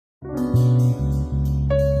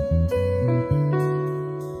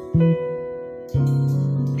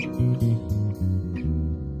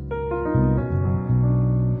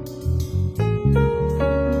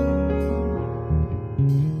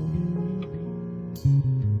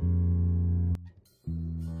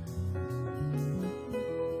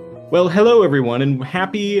Well, hello everyone, and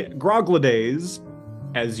happy Grogla days,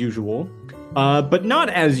 as usual. But not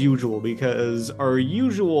as usual, because our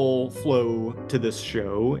usual flow to this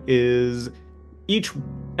show is each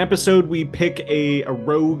episode we pick a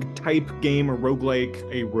rogue type game, a roguelike,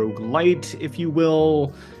 a roguelite, if you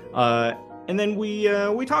will, uh, and then we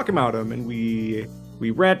talk about them, and we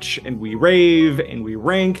retch and we rave and we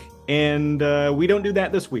rank, and we don't do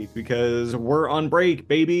that this week because we're on break,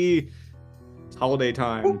 baby. It's holiday Woo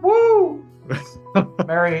time. woo!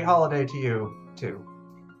 Merry holiday to you too.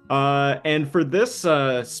 And for this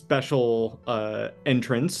special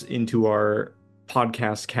entrance into our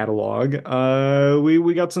podcast catalog,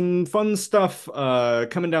 we got some fun stuff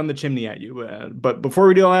coming down the chimney at you. But before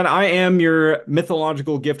we do all that, I am your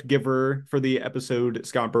mythological gift giver for the episode,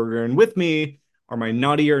 Scott Berger, and with me are my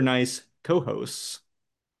naughty or nice co-hosts.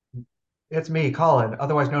 It's me, Colin,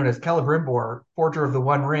 otherwise known as Celebrimbor, Forger of the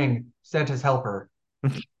One Ring, Santa's helper.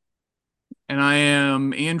 And I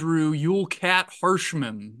am Andrew Yule Cat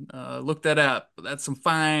Harshman. Look that up. That's some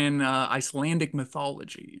fine Icelandic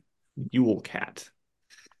mythology. Yule Cat.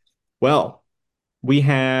 Well, we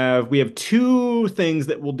have two things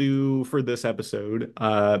that we'll do for this episode.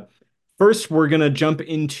 First, we're gonna jump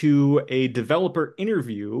into a developer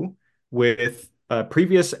interview with a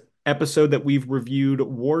previous episode that we've reviewed,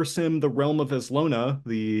 Warsim: The Realm of Aslona,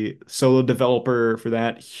 the solo developer for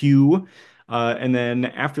that, Huw. And then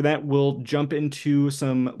after that, we'll jump into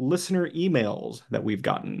some listener emails that we've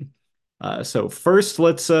gotten. So first,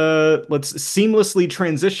 let's seamlessly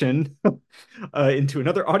transition into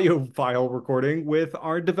another audio file recording with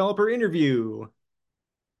our developer interview.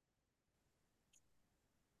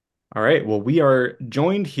 All right. Well, we are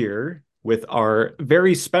joined here with our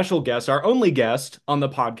very special guest, our only guest on the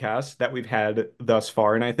podcast that we've had thus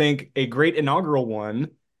far, and I think a great inaugural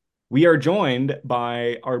one. We are joined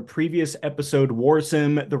by our previous episode,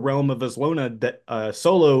 Warsim: The Realm of Aslona,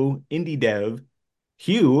 solo indie dev,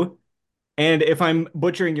 Huw. And if I'm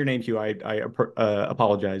butchering your name, Huw, I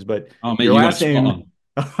apologize, but Oh, mate, your you got it last spot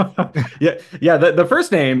name, on. yeah, yeah, the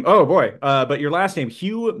first name, oh boy, but your last name,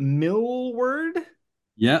 Huw Millward?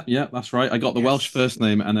 Yeah, yeah, that's right. I got the Welsh Yes. first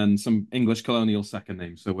name and then some English colonial second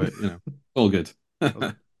name, so we're all good.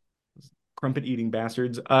 Those crumpet eating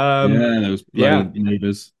bastards. Yeah, those bloody Yeah.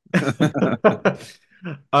 neighbors.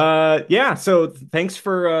 Yeah, so thanks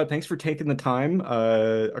for taking the time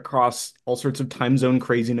across all sorts of time zone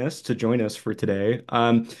craziness to join us for today.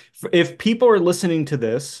 If people are listening to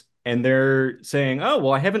this and they're saying, "Oh,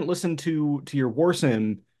 well, I haven't listened to your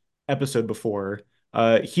Warsim episode before,"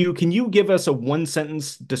 Huw, can you give us a one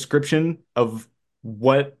sentence description of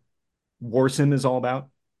what Warsim is all about?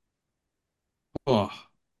 Oh,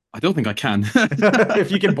 I don't think I can. If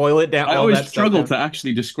you can boil it down, I all always that stuff struggle down. to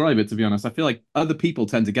actually describe it, to be honest. I feel like other people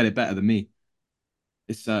tend to get it better than me.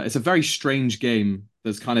 It's a very strange game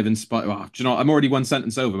that's kind of inspired. Oh, do you know, I'm already one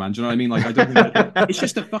sentence over, man. Do you know what I mean? Like, I don't think it's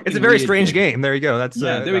just a It's a fucking very weird strange game. game. There you go. That's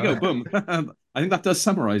Yeah, there we go. no. Boom. I think that does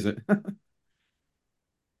summarize it.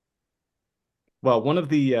 Well, one of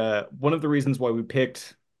the reasons why we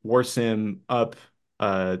picked Warsim up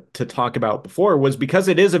to talk about before was because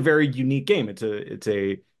it is a very unique game. It's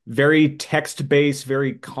a very text-based,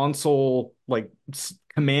 very console like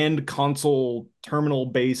command console terminal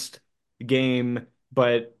based game.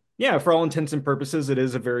 But yeah, for all intents and purposes, it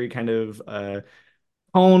is a very kind of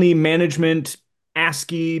colony management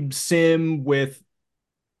ASCII sim with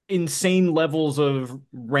insane levels of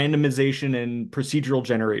randomization and procedural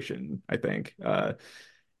generation, I think.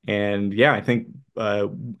 And yeah, I think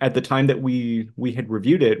at the time that we had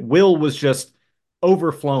reviewed it, Will was just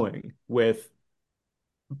overflowing with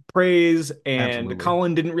praise, and Absolutely.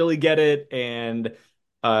 Colin didn't really get it, and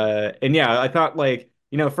yeah, I thought, like,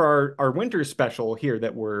 for our winter special here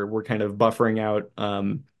that we're kind of buffering out,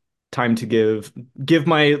 time to give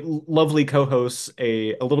my lovely co-hosts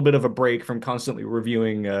a little bit of a break from constantly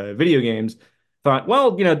reviewing video games. Thought,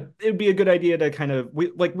 well, it'd be a good idea to kind of,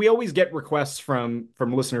 we always get requests from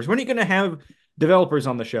listeners, when are you going to have developers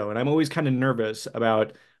on the show? And I'm always kind of nervous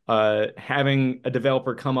about having a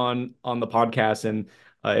developer come on the podcast, and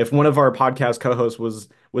if one of our podcast co-hosts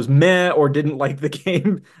was meh or didn't like the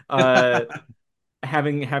game,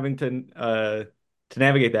 having to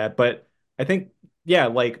navigate that. But I think, yeah,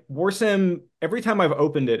 like Warsim, every time I've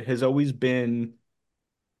opened it, has always been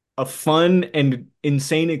a fun and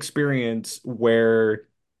insane experience where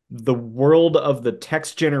the world of the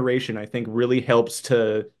text generation, I think, really helps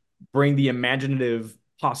to bring the imaginative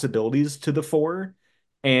possibilities to the fore.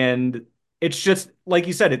 And it's just like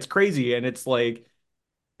you said, it's crazy, and it's like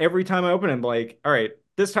every time I open it, I'm like, all right,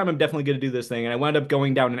 this time I'm definitely going to do this thing. And I wound up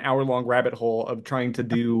going down an hour long rabbit hole of trying to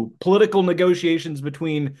do political negotiations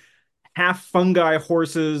between half fungi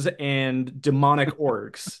horses and demonic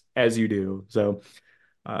orcs as you do. So,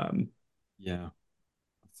 um, Yeah,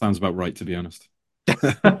 sounds about right, to be honest. but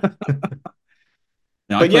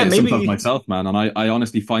Yeah, I play yeah, it sometimes maybe. myself, man, and I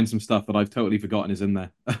honestly find some stuff that I've totally forgotten is in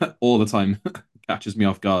there all the time. Catches me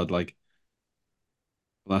off guard. Like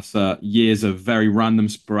that's years of very random,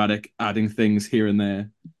 sporadic adding things here and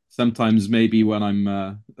there. Sometimes maybe when I'm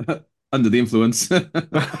under the influence.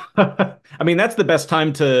 I mean, that's the best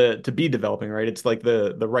time to be developing, right? It's like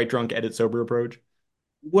the right drunk, edit sober approach.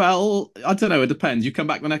 Well, I don't know. It depends. You come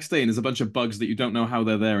back the next day and there's a bunch of bugs that you don't know how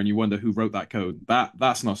they're there, and you wonder who wrote that code.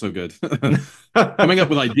 That's not so good. Coming up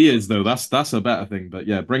with ideas though, that's a better thing. But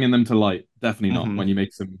yeah, bringing them to light, definitely not hmm when you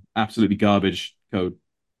make some absolutely garbage code.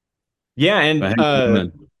 Yeah, But hey,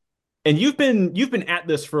 learn. and you've been at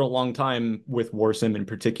this for a long time with Warsim in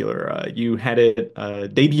particular. You had it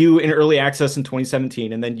debut in early access in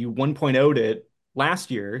 2017, and then you 1.0'd it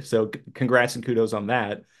last year. So congrats and kudos on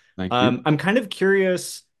that. Thank you. I'm kind of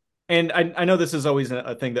curious, and I know this is always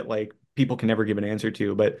a thing that like people can never give an answer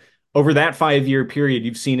to, but over that 5 year period,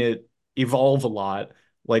 you've seen it evolve a lot.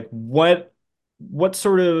 Like what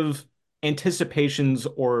sort of anticipations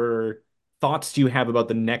or thoughts do you have about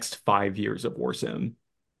the next 5 years of Warsim?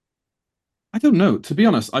 I don't know. To be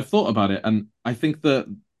honest, I've thought about it, and I think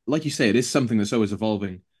that, like you say, it is something that's always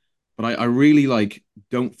evolving. But I really like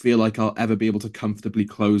don't feel like I'll ever be able to comfortably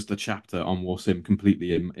close the chapter on Warsim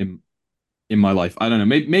completely in my life. I don't know.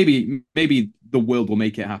 Maybe the world will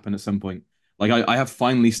make it happen at some point. Like I have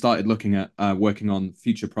finally started looking at working on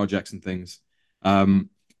future projects and things. Um,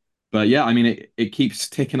 but yeah, I mean it keeps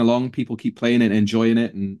ticking along. People keep playing it and enjoying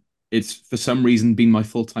it, and it's for some reason been my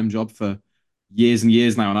full-time job for years and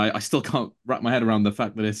years now, and I still can't wrap my head around the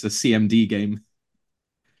fact that it's a CMD game.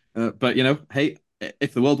 But hey,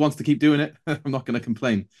 if the world wants to keep doing it, I'm not going to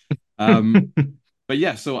complain. Um, but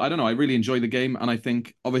yeah, so I don't know. I really enjoy the game, and I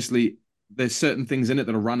think obviously there's certain things in it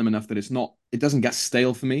that are random enough that it doesn't get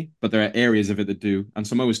stale for me, but there are areas of it that do, and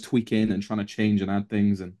so I'm always tweaking and trying to change and add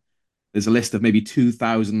things. And there's a list of maybe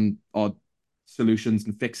 2,000 odd solutions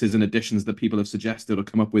and fixes and additions that people have suggested or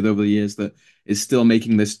come up with over the years that is still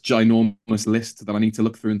making this ginormous list that I need to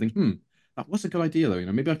look through and think, that was a good idea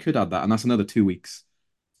though. Maybe I could add that, and that's another 2 weeks.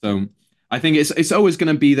 So I think it's always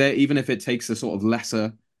going to be there, even if it takes a sort of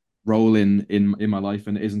lesser role in my life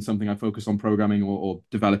and isn't something I focus on programming or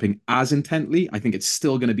developing as intently. I think it's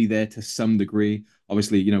still going to be there to some degree.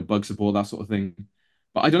 Obviously, bug support, that sort of thing.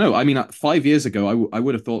 But I don't know. I mean, 5 years ago, I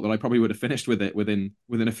would have thought that I probably would have finished with it within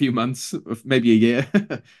a few months, maybe a year,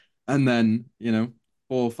 and then 4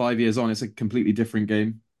 or 5 years on, it's a completely different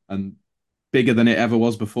game and bigger than it ever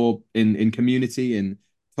was before in community, in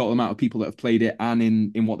total amount of people that have played it, and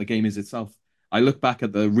in what the game is itself. I look back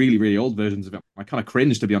at the really, really old versions of it. I kind of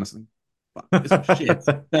cringe, to be honest. Fuck, this was shit.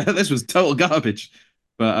 This was total garbage.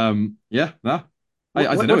 But yeah, nah. I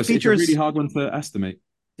don't know. What It's a really features? hard one to estimate.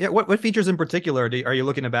 Yeah, what features in particular are you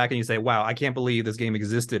looking back and you say, "Wow, I can't believe this game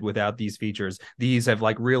existed without these features. These have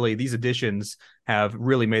these additions have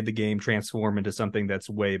really made the game transform into something that's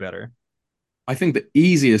way better." I think the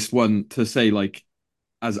easiest one to say, like,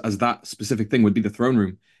 as that specific thing would be the throne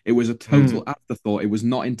room. It was a total Mm. afterthought. It was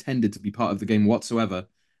not intended to be part of the game whatsoever.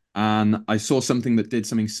 And I saw something that did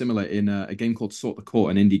something similar in a game called Sort the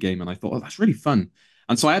Court, an indie game, and I thought, oh, that's really fun.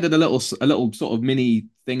 And so I added a little sort of mini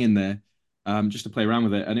thing in there, just to play around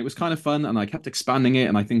with it, and it was kind of fun. And I kept expanding it,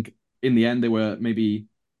 and I think in the end there were maybe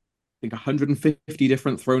think 150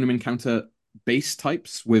 different throne room encounter base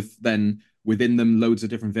types with then within them loads of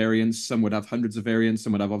different variants. Some would have hundreds of variants,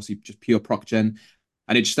 some would have obviously just pure proc gen,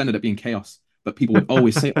 and it just ended up being chaos. But people would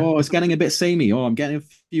always say, "Oh, it's getting a bit samey. Oh, I'm getting a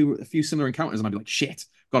few similar encounters," and I'd be like, "Shit,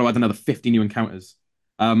 got to add another 50 new encounters."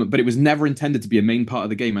 But it was never intended to be a main part of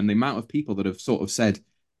the game, and the amount of people that have sort of said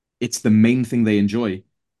it's the main thing they enjoy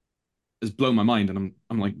has blown my mind, and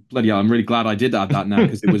I'm like, bloody hell, I'm really glad I did add that now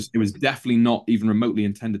because it was definitely not even remotely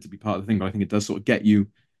intended to be part of the thing, but I think it does sort of get you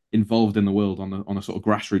involved in the world on a sort of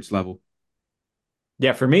grassroots level.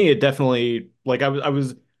 Yeah, for me, it definitely like I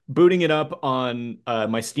was booting it up on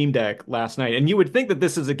my Steam Deck last night, and you would think that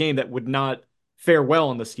this is a game that would not fare well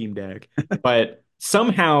on the Steam Deck, but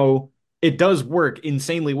somehow it does work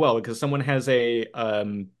insanely well because someone has a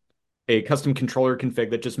custom controller config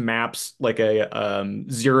that just maps like a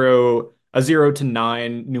 0 to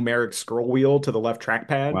 9 numeric scroll wheel to the left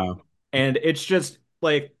trackpad, Wow, and it's just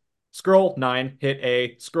like scroll 9 hit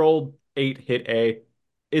A, scroll 8 hit A.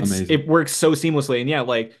 amazing. It works so seamlessly, and yeah,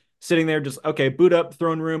 like sitting there just okay, boot up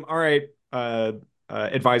throne room. All right,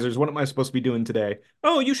 advisors, what am I supposed to be doing today?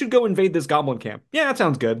 Oh, you should go invade this goblin camp. Yeah, that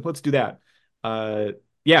sounds good. Let's do that. Uh,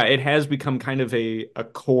 yeah, it has become kind of a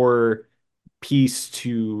core piece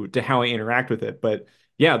to how I interact with it. But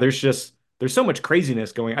yeah, there's so much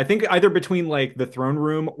craziness going. I think either between like the throne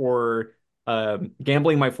room or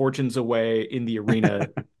gambling my fortunes away in the arena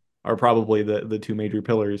are probably the two major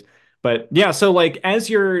pillars. But yeah, so like as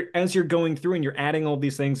you're going through and you're adding all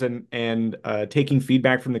these things and taking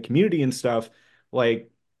feedback from the community and stuff,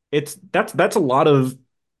 like that's a lot of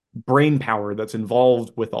brain power that's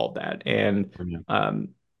involved with all that. And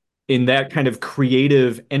in that kind of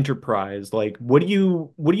creative enterprise, like what do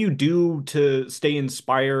you do to stay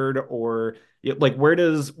inspired, or like where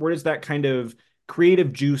does that kind of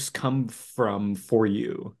creative juice come from for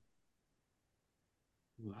you?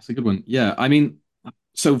 That's a good one. Yeah, I mean,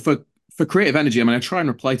 so for creative energy, I mean, I try and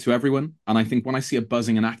reply to everyone, and I think when I see a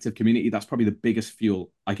buzzing and active community, that's probably the biggest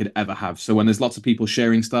fuel I could ever have. So when there's lots of people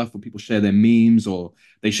sharing stuff, or people share their memes, or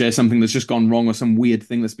they share something that's just gone wrong, or some weird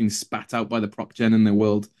thing that's been spat out by the proc gen in their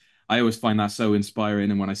world, I always find that so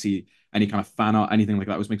inspiring. And when I see any kind of fan art, anything like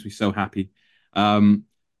that, it always makes me so happy. Um,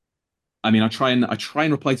 I mean, I try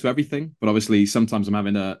and reply to everything, but obviously sometimes I'm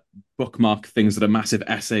having to bookmark things that are massive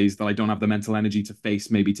essays that I don't have the mental energy to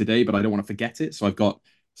face maybe today, but I don't want to forget it. So I've got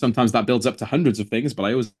sometimes that builds up to hundreds of things, but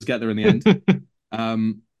I always get there in the end.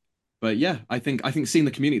 Um, but yeah, I think seeing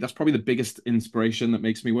the community, that's probably the biggest inspiration that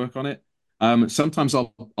makes me work on it. Sometimes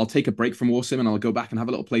I'll take a break from Warsim and I'll go back and have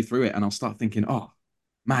a little play through it, and I'll start thinking, oh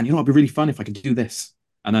man, it'd be really fun if I could do this.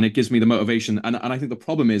 And then it gives me the motivation. And I think the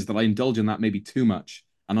problem is that I indulge in that maybe too much.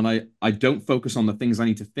 And then I don't focus on the things I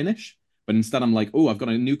need to finish, but instead I'm like, oh, I've got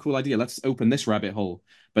a new cool idea. Let's open this rabbit hole.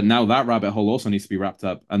 But now that rabbit hole also needs to be wrapped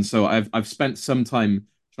up. And so I've spent some time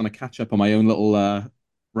trying to catch up on my own little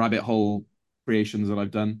rabbit hole creations that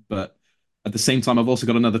I've done. But at the same time, I've also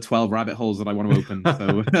got another 12 rabbit holes that I want to open.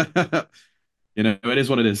 So it is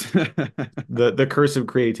what it is. The curse of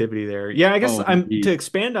creativity there. Yeah, I guess Oh, I'm to indeed.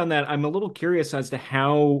 expand on that, I'm a little curious as to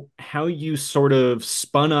how you sort of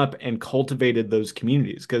spun up and cultivated those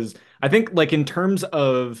communities. Because I think like in terms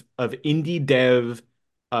of indie dev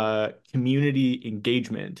community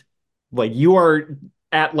engagement, like you are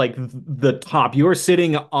at like the top. You are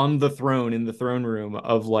sitting on the throne in the throne room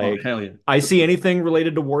of Oh, like hell yeah. I see anything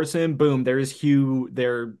related to Warsim, boom, there's Huw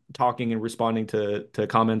there talking and responding to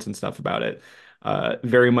comments and stuff about it.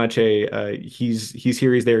 Very much a he's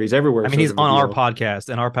here, he's there, he's everywhere I mean, sort he's of a on our deal. podcast,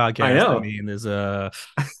 and our I podcast, I know. mean, is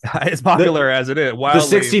as popular the as it is, the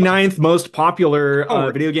wildly. 69th most popular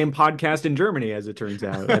Oh, video game podcast in Germany, as it turns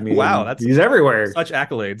out. I wow, mean, that's he's everywhere. such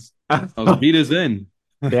accolades. Oh, Vita's in.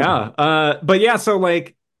 Yeah. But yeah, so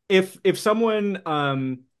like if someone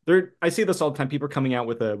there I see this all the time. People are coming out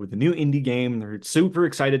with a new indie game. They're super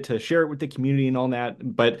excited to share it with the community and all that.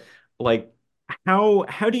 But like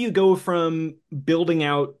how do you go from building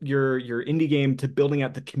out your indie game to building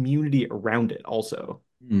out the community around it also?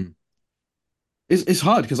 Hmm. It's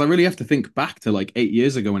hard because I really have to think back to like 8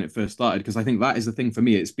 years ago when it first started, because I think that is the thing for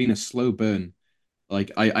me. It's been a slow burn.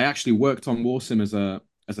 Like I actually worked on Warsim as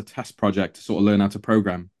a test project to sort of learn how to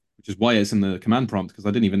program, which is why it's in the command prompt, because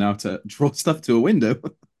I didn't even know how to draw stuff to a window.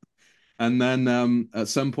 And then at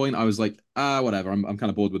some point I was like, whatever, I'm kind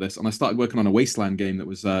of bored with this. And I started working on a Wasteland game that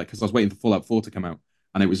was because I was waiting for Fallout 4 to come out.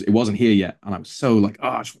 And it wasn't here yet. And I was so like,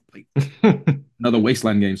 I just want to play another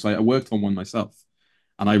Wasteland game. So I worked on one myself.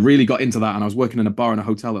 And I really got into that. And I was working in a bar in a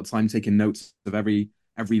hotel at the time, taking notes of every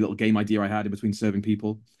little game idea I had in between serving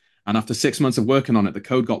people. And after 6 months of working on it, the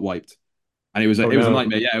code got wiped. And it was a, Oh it was a no.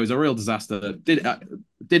 nightmare. Yeah, it was a real disaster. Did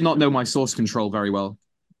not know my source control very well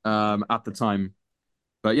at the time.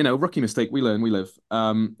 But rookie mistake. We learn, we live.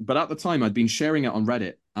 But at the time, I'd been sharing it on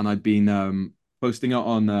Reddit, and I'd been posting it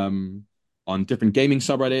on different gaming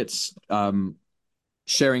subreddits,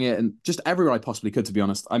 sharing it, and just everywhere I possibly could. To be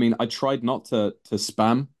honest, I mean, I tried not to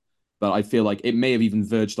spam, but I feel like it may have even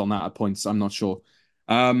verged on that at points. I'm not sure.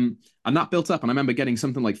 And that built up, and I remember getting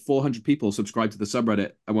something like 400 people subscribed to the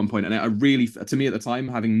subreddit at one point, and I really, to me at the time,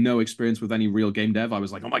 having no experience with any real game dev, I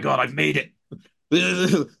was like, oh my god, I've made it.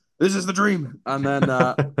 This is the dream. And then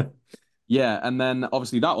yeah, and then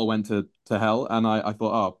obviously that all went to hell, and I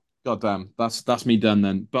thought, oh god damn, that's me done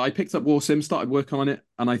then. But I picked up Warsim, started working on it,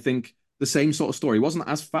 and I think the same sort of story. It wasn't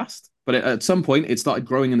as fast, but at some point it started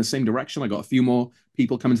growing in the same direction. I got a few more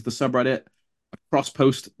people coming to the subreddit. I cross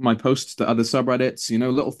post my posts to other subreddits,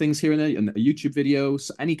 little things here and there, and YouTube videos,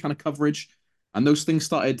 any kind of coverage, and those things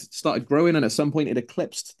started growing. And at some point, it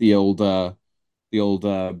eclipsed the old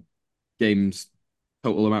games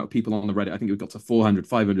total amount of people on the Reddit. I think it got to 400,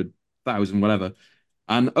 500,000, whatever.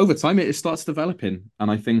 And over time, it starts developing. And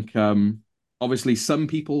I think, obviously, some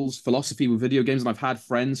people's philosophy with video games, and I've had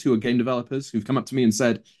friends who are game developers who've come up to me and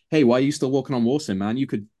said, hey, why are you still working on Warsim, man? You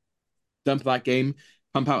could dump that game,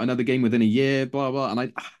 pump out another game within a year, blah, blah.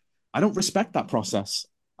 And I don't respect that process.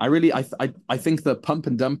 I really, I think the pump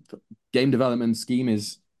and dump game development scheme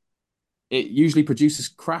is it usually produces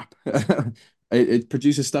crap. It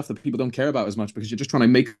produces stuff that people don't care about as much because you're just trying to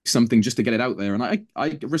make something just to get it out there. And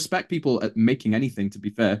I respect people at making anything, to be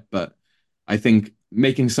fair, but I think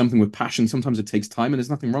making something with passion sometimes it takes time, and there's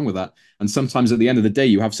nothing wrong with that. And sometimes at the end of the day,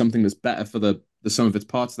 you have something that's better for the sum of its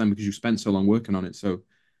parts then because you spent so long working on it. So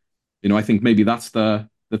I think maybe that's the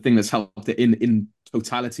thing that's helped it in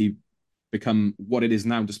totality become what it is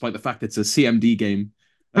now, despite the fact it's a CMD game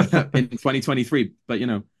in 2023. But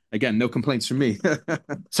again, no complaints from me.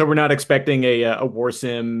 So we're not expecting a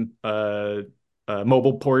Warsim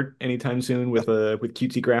mobile port anytime soon with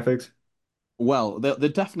cutesy graphics. Well, there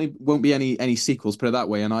definitely won't be any sequels, put it that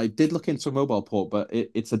way. And I did look into a mobile port, but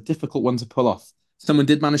it's a difficult one to pull off. Someone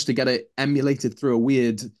did manage to get it emulated through a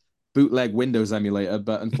weird bootleg Windows emulator,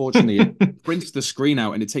 but unfortunately, it prints the screen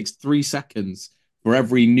out and it takes 3 seconds for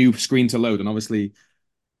every new screen to load. And obviously,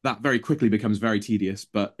 that very quickly becomes very tedious.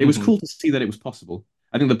 But it was Mhm. cool to see that it was possible.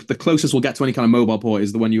 I think the closest we'll get to any kind of mobile port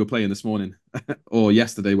is the one you were playing this morning or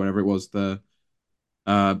yesterday, wherever it was, the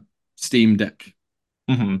uh, Steam Deck.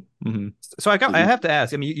 Mhm. Mhm. So I have to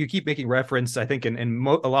ask. I mean, you keep making reference. I think in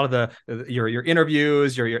a lot of your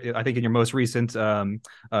interviews, your I think in your most recent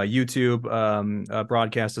YouTube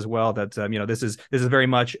broadcast as well, that this is very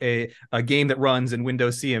much a game that runs in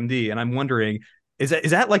Windows CMD, and I'm wondering. Is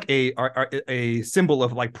that like a symbol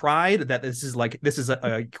of like pride that this is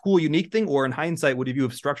a cool unique thing, or in hindsight would you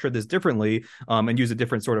have structured this differently and use a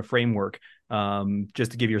different sort of framework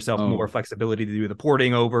just to give yourself more Oh, flexibility to do the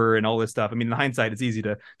porting over and all this stuff? I mean, in hindsight, it's easy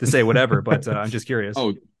to say whatever, but I'm just curious.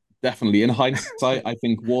 oh, definitely. In hindsight, I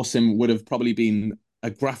think Warsim would have probably been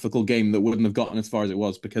a graphical game that wouldn't have gotten as far as it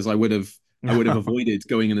was because I would have avoided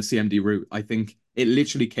going in the CMD route. I think it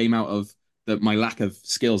literally came out of my lack of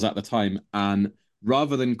skills at the time, and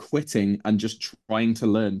rather than quitting and just trying to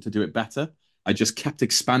learn to do it better, I just kept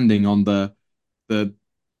expanding on the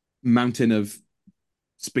mountain of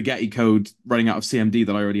spaghetti code running out of CMD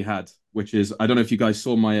that I already had, which is I don't know if you guys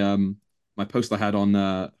saw my post I had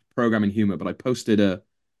on programming humor, but I posted a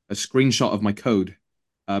screenshot of my code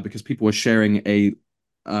because people were sharing a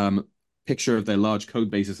picture of their large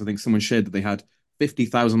code bases. I think someone shared that they had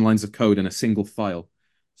 50,000 lines of code in a single file.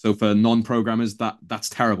 So for non-programmers, that's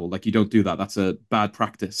terrible. Like you don't do that. That's a bad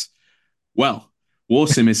practice. Well,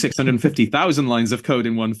 Warsim is 650,000 lines of code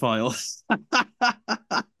in one file.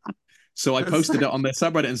 So I posted it on their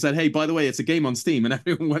subreddit and said, "Hey, by the way, it's a game on Steam," and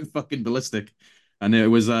everyone went fucking ballistic. And it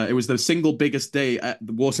was the single biggest day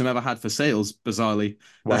Warsim ever had for sales, bizarrely,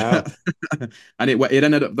 Wow. and it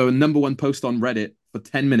ended up the number one post on Reddit for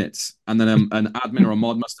 10 minutes, and then an admin or a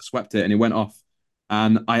mod must have swept it, and it went off.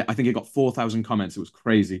 And I think it got 4,000 comments. It was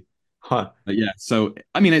crazy. Huh. But yeah, so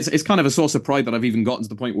I mean, it's kind of a source of pride that I've even gotten to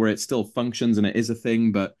the point where it still functions and it is a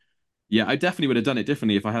thing. But yeah, I definitely would have done it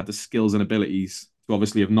differently if I had the skills and abilities to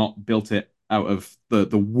obviously have not built it out of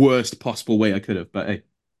the worst possible way I could have. But hey,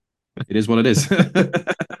 it is what it is.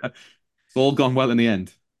 It's all gone well in the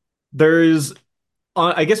end. There's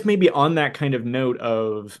I guess maybe on that kind of note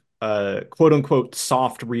of quote unquote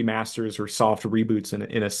soft remasters or soft reboots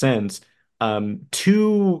in a sense,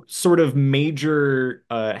 two sort of major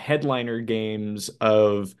headliner games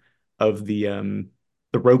of the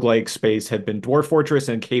roguelike space have been Dwarf Fortress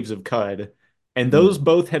and Caves of Cud. And Mm. those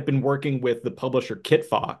both have been working with the publisher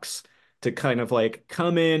Kitfox to kind of like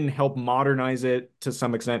come in, help modernize it to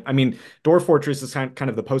some extent. I mean, Dwarf Fortress is kind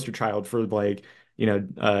of the poster child for like, you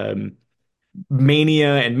know,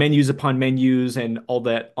 mania and menus upon menus and all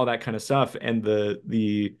that kind of stuff and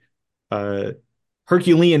the uh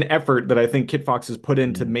Herculean effort that I think Kitfox has put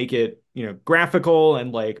in to Mm. make it, graphical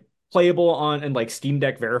and like playable on and like Steam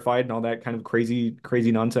Deck verified and all that kind of crazy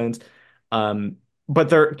nonsense. Um, but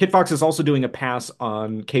Kitfox is also doing a pass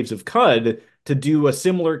on Caves of Cud to do a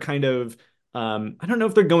similar kind of I don't know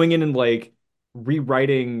if they're going in and like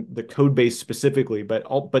rewriting the code base specifically,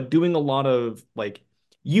 but doing a lot of like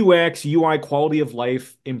UX, UI quality of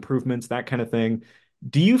life improvements, that kind of thing.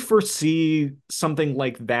 Do you foresee something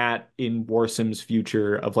like that in Warsim's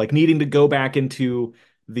future of like needing to go back into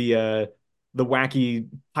the uh the wacky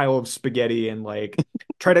pile of spaghetti and like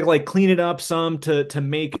try to like clean it up some to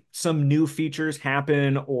make some new features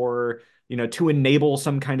happen or to enable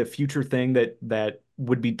some kind of future thing that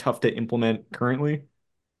would be tough to implement currently?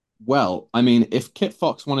 Well, I mean, if Kit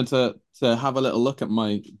Fox wanted to have a little look at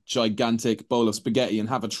my gigantic bowl of spaghetti and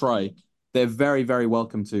have a try, they're very, very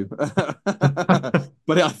welcome to.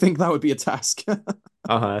 But I think that would be a task.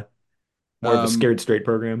 Uh-huh. More of a Um, scared straight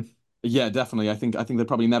program. yeah, definitely. I think they'd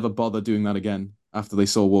probably never bother doing that again after they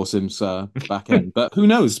saw Warsim's back end. But who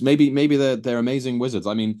knows? Maybe they're amazing wizards.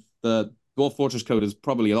 I mean, The Dwarf Fortress code is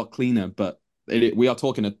probably a lot cleaner, but we are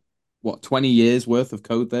talking what 20 years worth of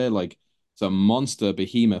code there. Like it's a monster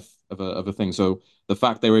behemoth of a thing. So the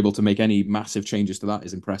fact they were able to make any massive changes to that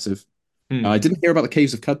is impressive. I Hmm. didn't hear about the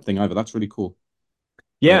Caves of Cud thing either. That's really cool.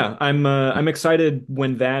 But Yeah, I'm excited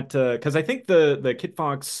when that because I think the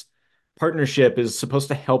Kitfox partnership is supposed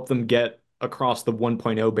to help them get across the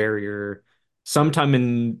 1.0 barrier sometime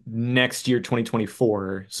in next year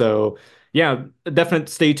 2024. So yeah, definite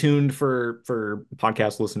stay tuned for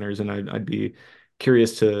podcast listeners, and I'd be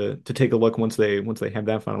curious to take a look once they have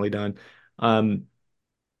that finally done. Um,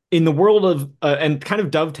 in the world of and kind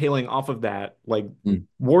of dovetailing off of that, like mm,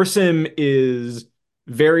 Warsim is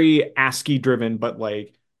very ASCII driven, but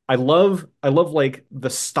like I love like the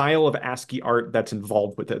style of ASCII art that's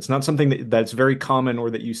involved with it. It's not something that's very common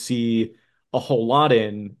or that you see a whole lot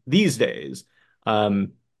in these days.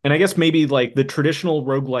 Um, and I guess maybe like the traditional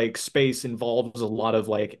roguelike space involves a lot of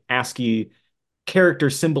like ASCII character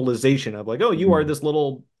symbolization of like, oh, you are mm. this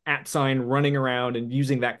little at sign running around and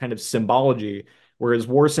using that kind of symbology. Whereas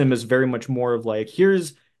Warsim is very much more of like,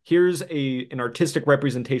 here's a an artistic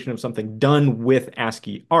representation of something done with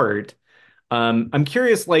ASCII art. I'm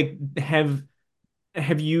curious, like,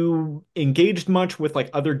 have you engaged much with like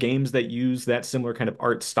other games that use that similar kind of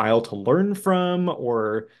art style to learn from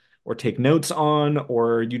or take notes on,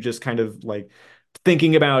 or you just kind of like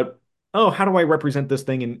thinking about, oh, how do I represent this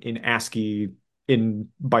thing in ASCII in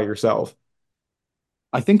by yourself?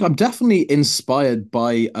 I think I'm definitely inspired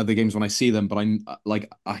by other games when I see them, but I'm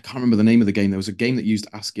like I can't remember the name of the game. There was a game that used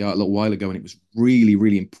ASCII art a little while ago, and it was really,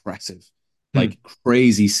 really impressive. Hmm. Like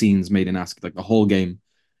crazy scenes made in ASCII, like the whole game.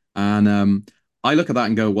 And I look at that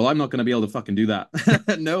and go, well, I'm not going to be able to fucking do that.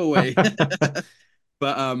 No way.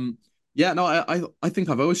 But yeah, no, I think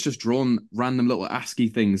I've always just drawn random little ASCII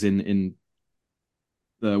things in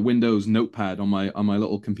the Windows notepad on my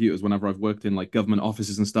little computers whenever I've worked in like government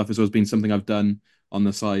offices and stuff. It's always been something I've done on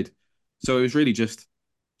the side. So it was really just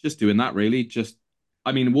doing that really. Just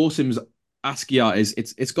I mean, Warsim's ASCII art is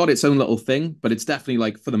it's got its own little thing, but it's definitely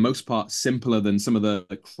like for the most part simpler than some of the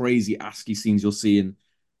crazy ASCII scenes you'll see in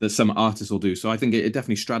that some artists will do. So I think it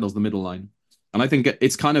definitely straddles the middle line. And I think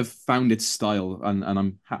it's kind of found its style and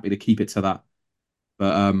I'm happy to keep it to that.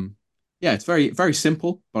 But yeah, it's very, very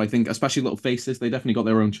simple. But I think, especially little faces, they definitely got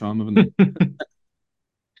their own charm, haven't they?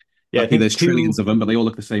 Yeah, I Lucky think there's trillions two. of them, but they all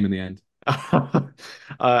look the same in the end.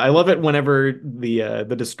 I love it whenever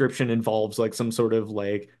the description involves like some sort of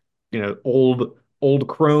like old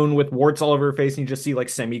crone with warts all over her face, and you just see like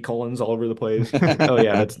semicolons all over the place. Like, oh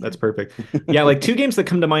yeah, that's perfect. Yeah, like two games that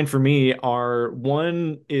come to mind for me are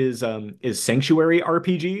one is Sanctuary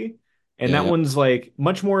RPG, and Yeah, that yeah. one's like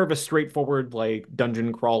much more of a straightforward like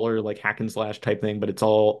dungeon crawler, like hack and slash type thing, but it's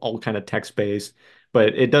all kind of text based.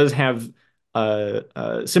 But it does have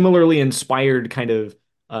similarly inspired kind of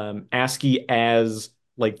ASCII as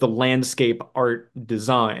like the landscape art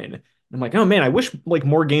design. And I'm like, oh man, I wish like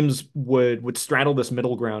more games would straddle this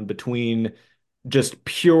middle ground between just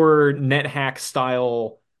pure NetHack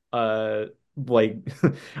style like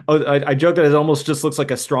I joke that it almost just looks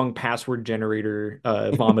like a strong password generator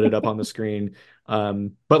vomited up on the screen.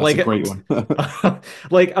 But That's a like great one.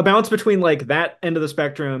 like a balance between like that end of the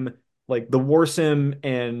spectrum, like the Warsim,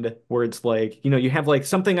 and where it's like, you have like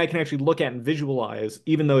something I can actually look at and visualize,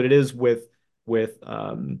 even though it is with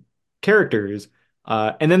characters.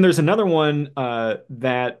 And then there's another one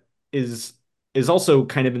that is is also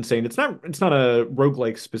kind of insane. It's not a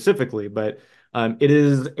roguelike specifically, but it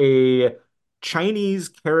is a Chinese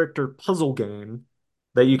character puzzle game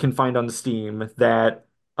that you can find on Steam that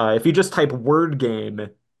if you just type word game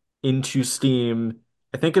into Steam,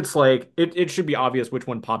 I think it's like it should be obvious which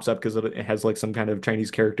one pops up because it has like some kind of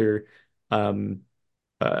Chinese character um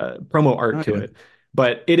promo art Oh, to yeah. it.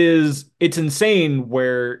 But it's insane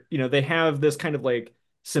where, they have this kind of like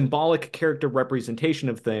symbolic character representation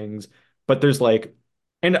of things, but there's like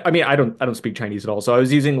and I mean I don't speak Chinese at all. So I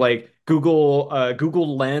was using like Google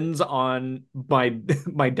Lens on my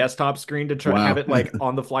my desktop screen to try have Wow. it like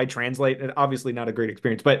on the fly translate, and obviously not a great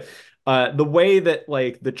experience. But the way that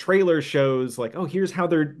like the trailer shows like, oh, here's how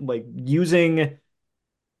they're like using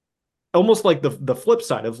almost like the flip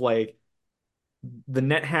side of like the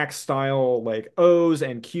NetHack style like O's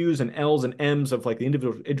and Q's and L's and M's of like the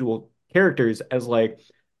individual characters as like,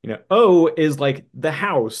 O is like the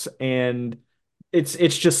house, and it's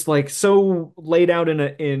just like so laid out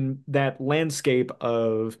in that landscape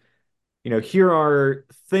of, here are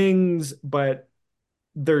things, but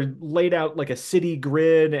they're laid out like a city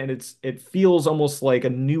grid, and it feels almost like a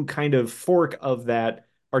new kind of fork of that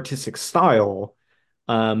artistic style.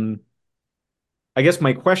 Um, I guess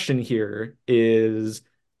my question here is,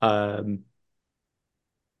 Um,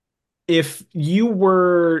 if you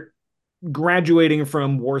were graduating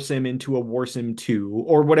from Warsim into a Warsim 2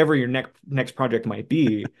 or whatever your next project might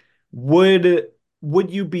be, would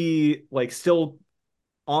you be like still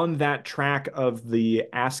on that track of the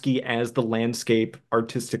ASCII as the landscape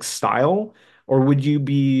artistic style, or would you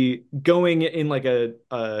be going in like a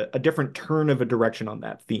different turn of a direction on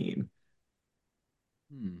that theme?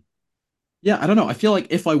 Hmm. Yeah, I don't know. I feel like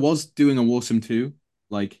if I was doing a Warsome 2,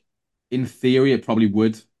 like in theory, it probably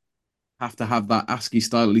would have to have that ASCII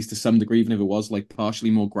style, at least to some degree, even if it was like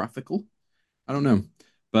partially more graphical. I don't know.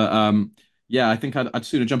 But yeah, I think I'd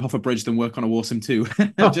sooner jump off a bridge than work on a Warsome 2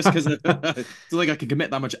 just because it's like I could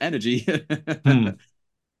commit that much energy. Hmm.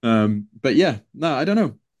 But yeah, no, I don't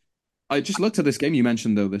know. I just looked at this game you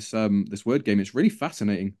mentioned though, this word game. It's really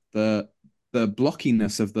fascinating. The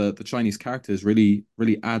blockiness of the Chinese characters really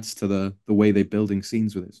adds to the way they're building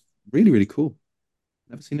scenes with it. It's really cool.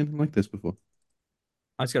 Never seen anything like this before.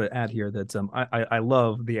 I just got to add here that I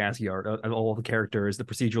love the ASCII art of all the characters. The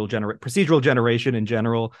procedural generation in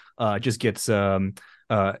general just gets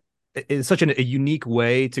it's such a unique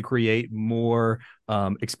way to create more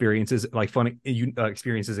experiences, like fun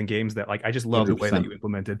experiences in games, that like I just love the way that 100%. you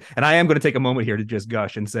implemented. And I am going to take a moment here to just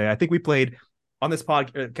gush and say I think we played on this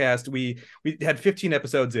podcast. We had 15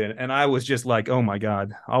 episodes in, and I was just like, oh my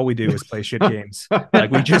god, all we do is play shit games.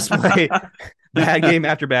 Like we just play bad game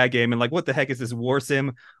after bad game, and like, what the heck is this war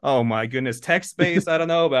sim? Oh my goodness, text based. I don't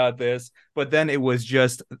know about this, but then it was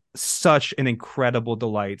just such an incredible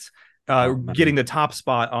delight. Oh Getting man. the top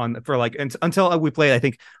spot on for like until we played, I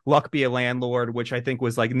think, Luck Be a Landlord, which I think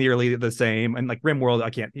was like nearly the same, and like RimWorld, I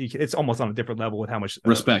can't. It's almost on a different level with how much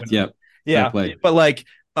Respect, yeah. Fair yeah, play. but like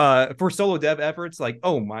for solo dev efforts, like,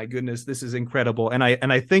 oh my goodness, this is incredible. And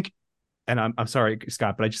I think, and I'm sorry,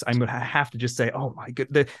 Scott, but I'm gonna have to just say, oh my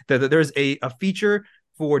god, there's a feature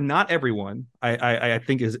for not everyone. I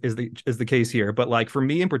think is the case here, but like for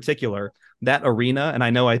me in particular, that arena, and I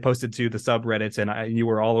know I posted to the subreddits, and you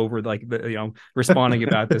were all over like responding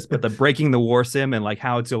about this, but the breaking the war sim and like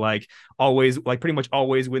how to like always like pretty much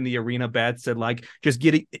always win the arena bets, and like just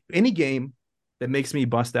getting any game that makes me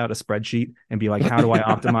bust out a spreadsheet and be like, how do I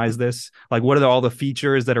optimize this? Like, what are all the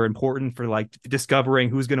features that are important for like discovering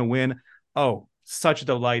who's going to win? Oh, such a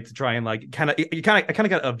delight to try and like kind of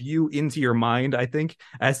got a view into your mind, I think,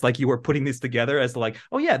 as like you were putting this together as like,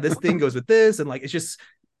 oh yeah, this thing goes with this, and like it's just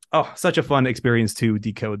such a fun experience to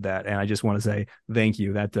decode that. And I just want to say thank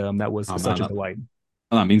you. That was Oh man, such a delight.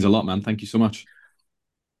 that means a lot, man. Thank you so much.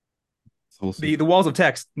 It's awesome. The walls of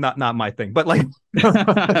text, not my thing, but like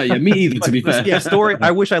Yeah, me either, to be fair. yeah, story.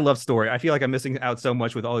 I wish I loved story. I feel like I'm missing out so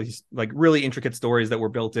much with all these like really intricate stories that were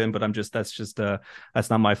built in, but that's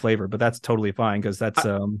not my flavor. But that's totally fine because that's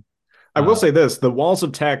I will say this, the walls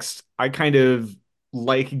of text, I kind of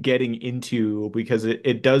like getting into because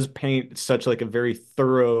it does paint such like a very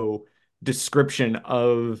thorough description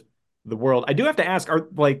of the world. I do have to ask, are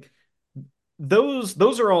like those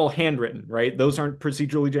are all handwritten, right? Those aren't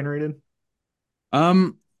procedurally generated?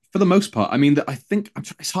 Um, for the most part, I mean, I think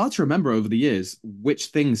it's hard to remember over the years which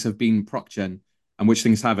things have been proc gen and which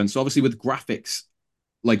things haven't. So obviously with graphics,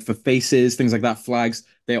 like for faces, things like that, flags,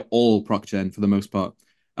 they're all proc gen for the most part.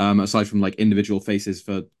 Aside from like individual faces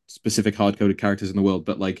for specific hard coded characters in the world,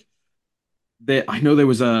 but like I know there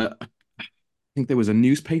was I think there was a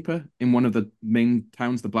newspaper in one of the main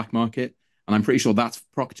towns, the Black Market, and I'm pretty sure that's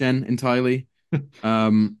proc gen entirely.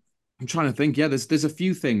 Um, I'm trying to think. Yeah, there's a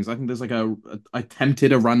few things. I think there's like I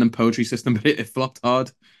attempted a random poetry system, but it flopped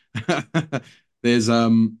hard. There's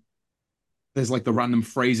there's like the random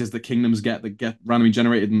phrases that kingdoms get that get randomly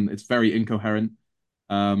generated, and it's very incoherent.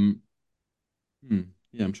 Um, hmm,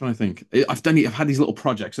 yeah, I'm trying to think. I've had these little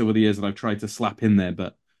projects over the years that I've tried to slap in there,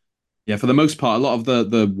 but yeah, for the most part, a lot of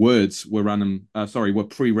the words were random. Sorry, were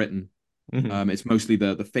pre-written. Mhm. It's mostly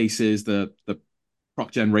the faces, the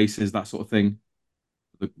proc gen races, that sort of thing.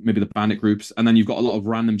 Maybe the bandit groups, and then you've got a lot of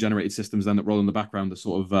random generated systems then that roll in the background that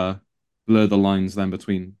sort of blur the lines then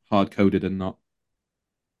between hard coded and not.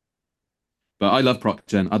 But I love proc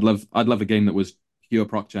gen. I'd love a game that was pure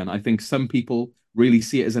proc gen. I think some people really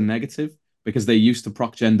see it as a negative because they're used to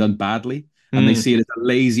proc gen done badly and they Mm. see it as a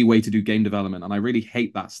lazy way to do game development. And I really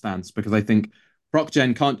hate that stance because I think proc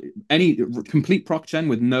gen can't any complete proc gen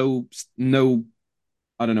with no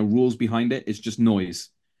I don't know rules behind it is just noise.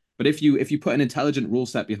 But if you put an intelligent rule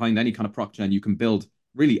set behind any kind of proc gen, you can build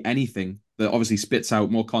really anything that obviously spits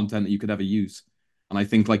out more content that you could ever use. And I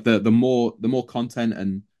think like the more content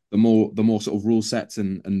and the more sort of rule sets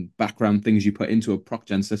and background things you put into a proc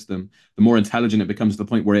gen system, the more intelligent it becomes to the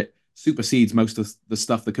point where it supersedes most of the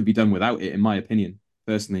stuff that could be done without it, in my opinion,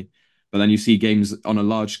 personally. But then you see games on a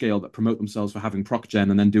large scale that promote themselves for having proc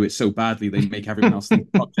gen and then do it so badly they make everyone else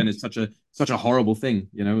think proc gen is such a horrible thing,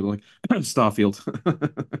 like Starfield.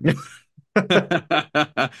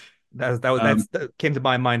 That came to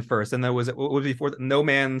my mind first, and there was what was before No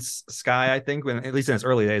Man's Sky, I think, when at least in its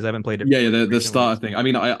early days. I haven't played it Yeah, the recently. starter thing. I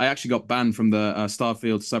mean, I actually got banned from the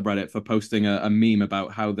Starfield subreddit for posting a meme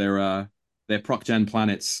about how their proc gen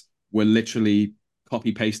planets were literally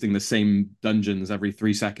copy pasting the same dungeons every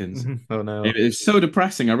 3 seconds. Oh no. It's so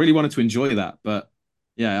depressing. I really wanted to enjoy that, but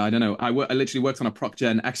yeah, I don't know. I literally worked on a proc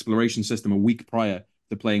gen exploration system a week prior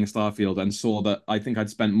to playing Starfield and saw that I think I'd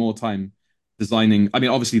spent more time designing. I mean,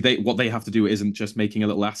 obviously what they have to do isn't just making a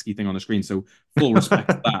little ASCII thing on the screen, so full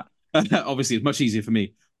respect to that. Obviously, it's much easier for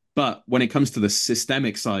me. But when it comes to the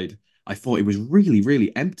systemic side, I thought it was really,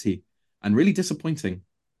 really empty and really disappointing.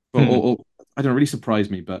 I don't know, really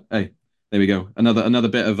surprised me. But hey, there we go. Another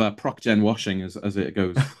bit of proc gen washing as it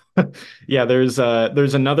goes. Yeah, there's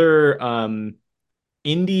another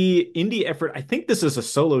indie effort. I think this is a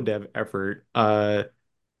solo dev effort.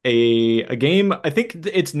 A game. I think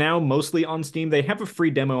it's now mostly on Steam. They have a free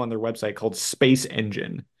demo on their website called Space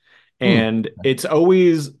Engine, Hmm. and it's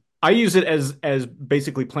always I use it as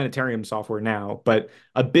basically planetarium software now, but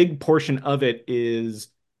a big portion of it is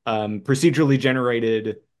procedurally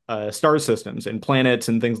generated star systems and planets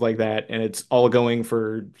and things like that, and it's all going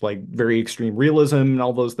for like very extreme realism and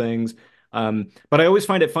all those things. But I always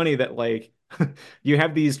find it funny that like you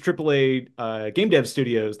have these AAA game dev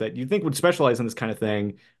studios that you think would specialize in this kind of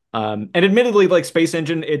thing. And admittedly, like Space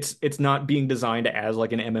Engine, it's not being designed as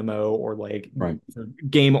like an MMO or like Right.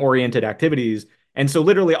 game-oriented activities. And so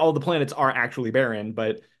literally all the planets are actually barren,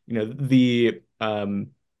 but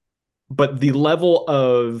the level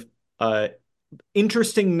of uh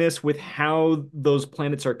interestingness with how those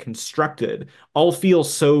planets are constructed all feel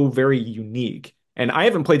so very unique. And I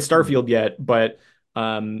haven't played Hmm. Starfield yet, but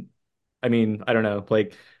um I mean, I don't know,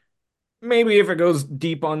 like maybe if it goes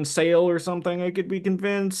deep on sale or something, I could be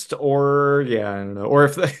convinced. Or yeah, I don't know. Or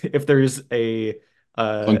if if there's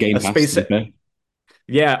It's on Game a Pass, to space be fair.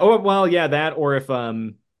 yeah. Oh, well, yeah, that or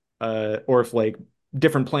if like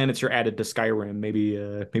different planets are added to Skyrim, maybe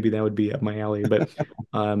that would be up my alley.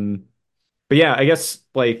 Um but yeah, I guess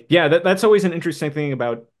like yeah, that's always an interesting thing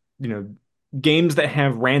about, you know, games that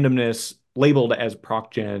have randomness labeled as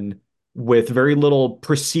proc gen with very little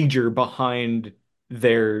procedure behind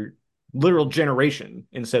their literal generation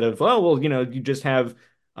instead of, oh, well, you just have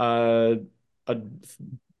uh a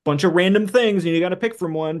bunch of random things and you got to pick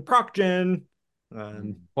from one proc gen.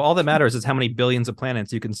 Um, Well, all that matters is how many billions of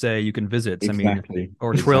planets you can say you can visit. I mean, Exactly.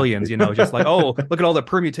 or trillions, Exactly. just like, oh, look at all the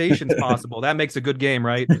permutations possible. That makes a good game,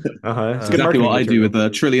 right? it's It's good Uh, exactly what marketing I do with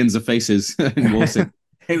material. trillions of faces in Warsim.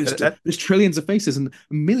 Hey, that, there's trillions of faces and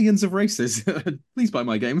millions of races. Please buy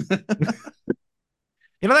my game.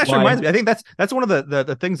 that actually Why? reminds me. I think that's one of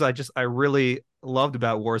the things I really loved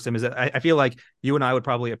about Warsim is that I feel like you and I would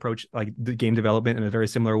probably approach like the game development in a very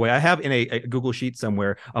similar way. I have in a Google Sheet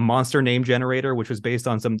somewhere a monster name generator, which was based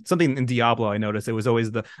on something in Diablo. I noticed it was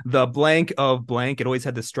always the blank of blank. It always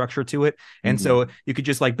had the structure to it, and Mhm. so you could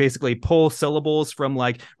just like basically pull syllables from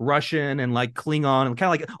like Russian and like Klingon and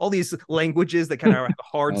kind of like all these languages that kind of have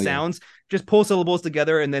hard Oh yeah. sounds. Just pull syllables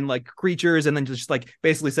together and then like creatures, and then just like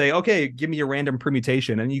basically say, okay, give me a random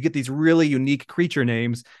permutation, and you get these really unique creature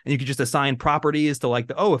names, and you can just assign properties to like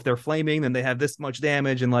if they're flaming, then they have this much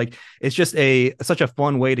damage, and like it's just such a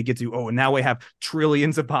fun way to get to and now we have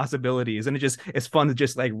trillions of possibilities, and it's fun to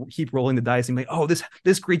just like keep rolling the dice and be like, oh,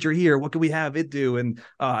 this creature here, what can we have it do? And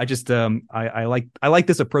I just I like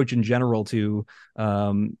this approach in general to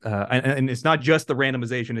and it's not just the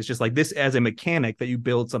randomization, it's just like this as a mechanic that you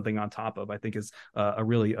build something on top of. I think is a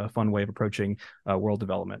really fun way of approaching world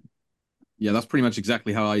development. Yeah, that's pretty much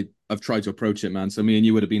exactly how I've tried to approach it, man. So me and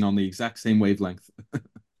you would have been on the exact same wavelength.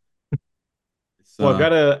 It's Well, I've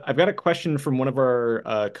got a question from one of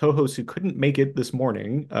our co-hosts who couldn't make it this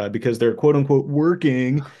morning because they're quote unquote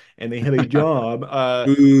working and they have a job. And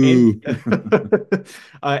Ooh.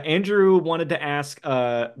 Andrew wanted to ask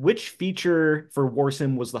which feature for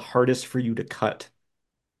Warsim was the hardest for you to cut?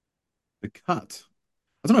 The cut.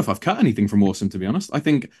 I don't know if I've cut anything from Awesome, to be honest. I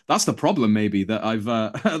think that's the problem, maybe that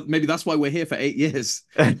I've maybe that's why we're here for 8 years.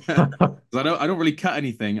 'Cause I don't really cut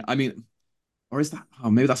anything. I mean, or is that?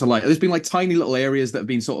 Oh, maybe that's a lie. There's been like tiny little areas that have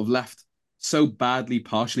been sort of left so badly,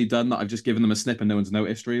 partially done that I've just given them a snip and no one's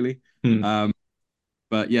noticed really. Hmm. Um,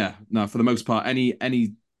 but yeah, no, for the most part,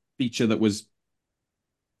 any feature that was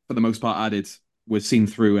for the most part added was seen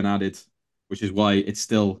through and added, which is why it's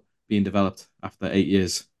still being developed after 8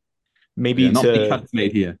 years. maybe Yeah, not many to cuts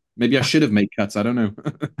made here. Maybe I should have made cuts. I don't know.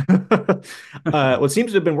 what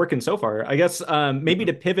seems to have been working so far. I guess maybe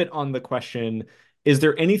to pivot on the question, is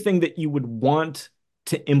there anything that you would want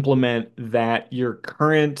to implement that your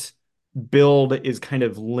current build is kind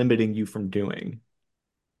of limiting you from doing?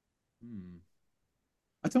 Hmm.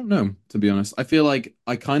 I don't know, to be honest. I feel like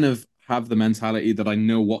I kind of have the mentality that I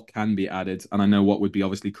know what can be added and I know what would be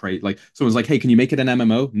obviously create. Like someone's like, "Hey, can you make it an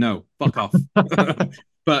MMO?" No, fuck off.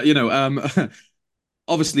 But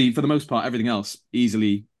obviously for the most part, everything else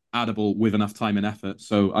easily addable with enough time and effort.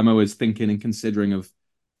 So I'm always thinking and considering of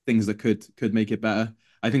things that could make it better.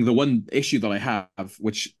 I think the one issue that I have,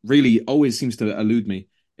 which really always seems to elude me,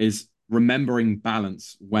 is remembering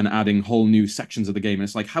balance when adding whole new sections of the game. And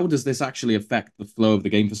it's like, how does this actually affect the flow of the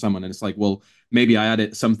game for someone? And it's like, well, maybe I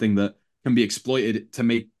added something that can be exploited to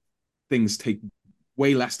make things take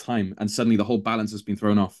way less time, and suddenly the whole balance has been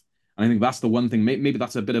thrown off. And I think that's the one thing. Maybe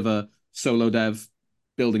that's a bit of a solo dev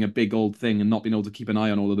building a big old thing and not being able to keep an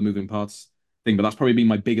eye on all of the moving parts thing. But that's probably been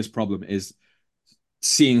my biggest problem is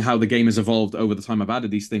seeing how the game has evolved over the time I've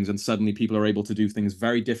added these things, and suddenly people are able to do things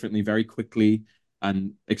very differently, very quickly,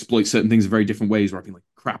 and exploit certain things in very different ways. Where I've been like,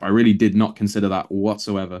 crap, I really did not consider that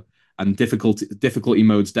whatsoever. And difficulty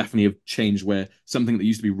modes definitely have changed, where something that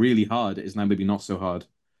used to be really hard is now maybe not so hard,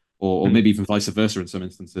 or Hmm. maybe even vice versa in some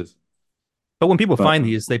instances. But when people But find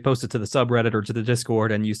these, they post it to the subreddit or to the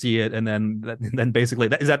Discord, and you see it, and then basically,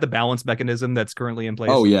 is that the balance mechanism that's currently in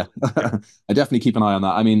oh place? yeah, Yeah, I definitely keep an eye on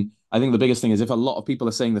that. I mean, I think the biggest thing is if a lot of people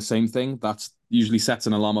are saying the same thing, that's usually sets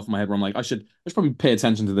an alarm off my head where I'm like, I should probably pay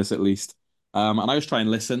attention to this at least. And I always try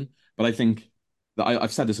and listen, but I think that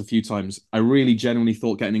I've said this a few times. I really genuinely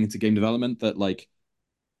thought getting into game development that like,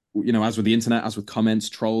 as with the internet, as with comments,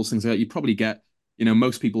 trolls, things like that, you probably get,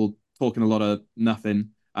 most people talking a lot of nothing,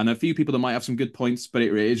 and a few people that might have some good points, but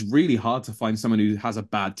it is really hard to find someone who has a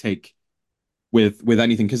bad take with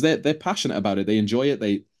anything because they're passionate about it. They enjoy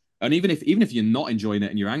it. And even if you're not enjoying it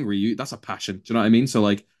and you're angry, that's a passion. Do you know what I mean? So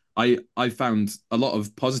like I found a lot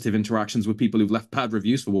of positive interactions with people who've left bad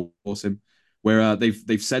reviews for Warsim, where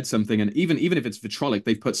they've said something, and even if it's vitrolic,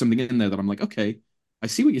 they've put something in there that I'm like, okay, I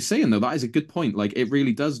see what you're saying though. That is a good point. Like it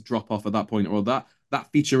really does drop off at that point, or that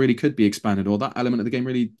feature really could be expanded, or that element of the game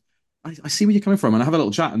really. I see where you're coming from, and I have a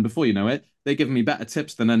little chat, and before you know it, they're giving me better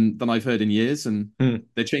tips than I've heard in years, and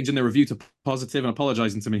Hmm. they're changing their review to positive and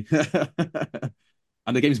apologizing to me.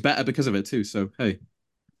 And the game's better because of it too. So hey,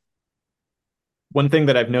 One thing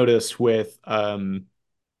that I've noticed with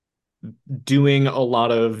doing a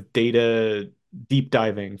lot of data deep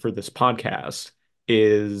diving for this podcast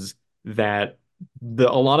is that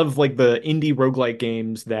a lot of like the indie roguelike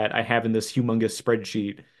games that I have in this humongous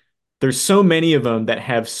spreadsheet, there's so many of them that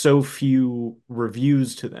have so few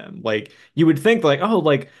reviews to them. Like you would think like, oh,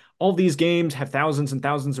 like all these games have thousands and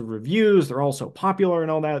thousands of reviews. They're all so popular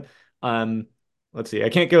and all that. Um, let's see. I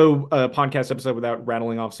can't go a podcast episode without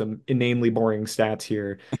rattling off some inanely boring stats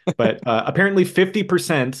here. But apparently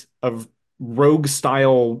 50% of rogue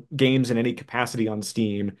style games in any capacity on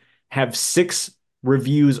Steam have 6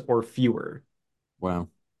 reviews or fewer, wow,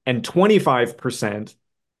 and 25%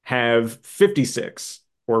 have 56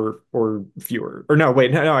 or fewer. Or no,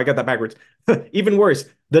 wait, no, I got that backwards. Even worse,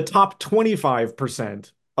 the top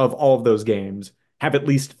 25% of all of those games have at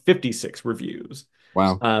least 56 reviews.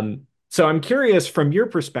 wow. So I'm curious from your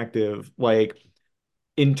perspective, like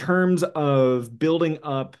in terms of building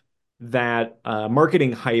up that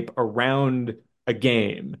marketing hype around a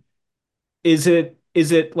game, is it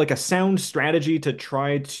like a sound strategy to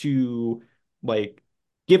try to like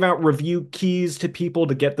give out review keys to people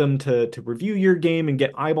to get them to review your game and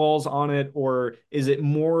get eyeballs on it, or is it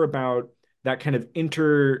more about that kind of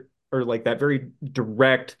or like that very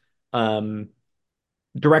um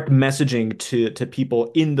direct messaging to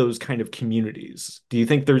people in those kind of communities? Do you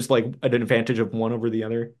think there's like an advantage of one over the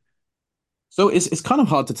other? So it's kind of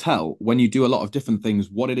hard to tell when you do a lot of different things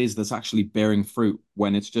what it is that's actually bearing fruit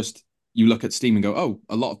when it's just you look at Steam and go, oh,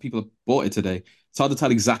 a lot of people have bought it today. It's hard to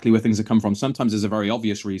tell exactly where things have come from. Sometimes there's a very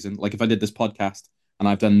obvious reason. Like if I did this podcast and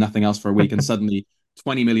I've done nothing else for a week and suddenly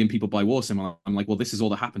 20 million people buy Warsim, I'm like, well, this is all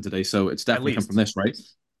that happened today. So it's at definitely come from least. this, right?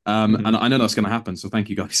 And Mhm. I know that's going to happen. So thank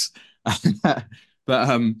you guys.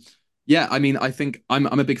 But yeah, I mean, I think I'm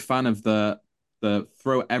a big fan of the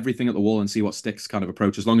throw everything at the wall and see what sticks kind of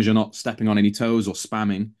approach, as long as you're not stepping on any toes or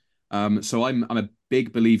spamming. So I'm a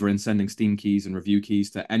big believer in sending Steam keys and review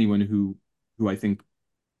keys to anyone who I think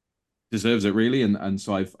deserves it really, and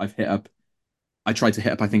so I've hit up. I tried to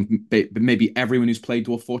hit up, I think, maybe everyone who's played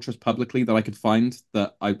Dwarf Fortress publicly that I could find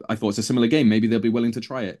that I thought it's a similar game. Maybe they'll be willing to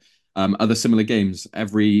try it. Other similar games,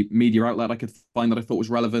 every media outlet I could find that I thought was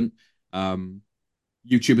relevant. Um,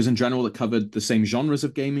 YouTubers in general that covered the same genres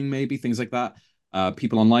of gaming, maybe things like that.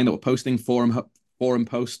 People online that were posting forum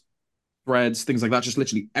post threads, things like that. Just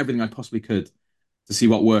literally everything I possibly could to see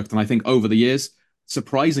what worked. And I think over the years,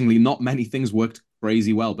 surprisingly, not many things worked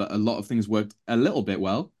crazy well, but a lot of things worked a little bit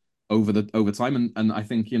well over time. And I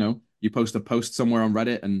think, you post a post somewhere on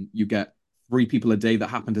Reddit and you get three people a day that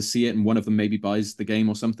happen to see it, and one of them maybe buys the game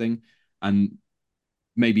or something, and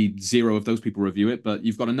maybe zero of those people review it. But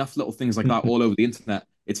you've got enough little things like that all over the internet.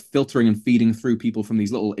 It's filtering and feeding through people from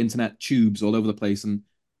these little internet tubes all over the place. And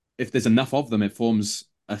if there's enough of them, it forms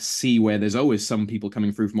a sea where there's always some people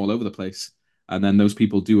coming through from all over the place. And then those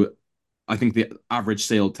people do it. I think the average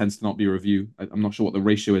sale tends to not be a review. I'm not sure what the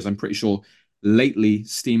ratio is. I'm pretty sure lately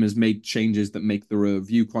Steam has made changes that make the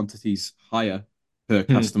review quantities higher per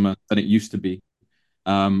customer than it used to be.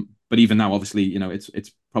 But even now, obviously,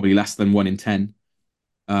 it's probably less than 1 in 10.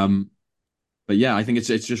 But yeah, I think it's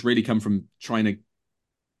just really come from trying to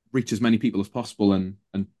reach as many people as possible and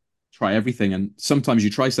try everything. And sometimes you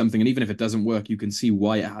try something, and even if it doesn't work, you can see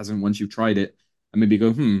why it hasn't once you've tried it, and maybe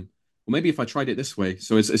go, well, maybe if I tried it this way.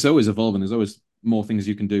 So it's always evolving. There's always more things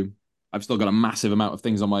you can do. I've still got a massive amount of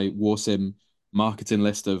things on my Warsim marketing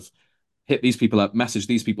list of hit these people up, message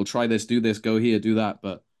these people, try this, do this, go here, do that.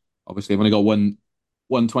 But obviously, I've only got one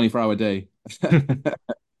 24-hour day.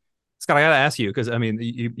 Scott, I gotta ask you because I mean,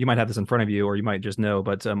 you might have this in front of you, or you might just know,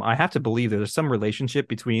 but I have to believe that there's some relationship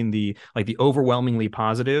between the overwhelmingly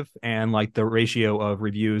positive and like the ratio of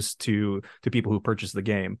reviews to people who purchase the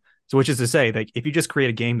game. So, which is to say, that if you just create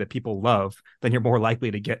a game that people love, then you're more likely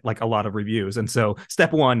to get like a lot of reviews. And so,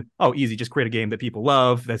 step one, oh, easy, just create a game that people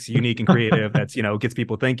love, that's unique and creative, that's gets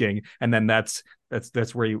people thinking, and then that's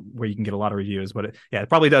where you can get a lot of reviews. But it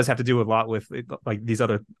probably does have to do a lot with like these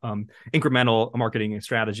other incremental marketing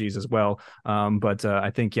strategies as well. But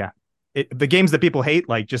I think the games that people hate,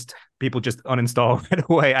 like people just uninstall right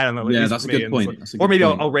away. I don't know. Yeah, that's a good point. Or maybe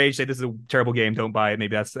I'll rage, say this is a terrible game, don't buy it.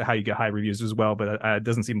 Maybe that's how you get high reviews as well. But it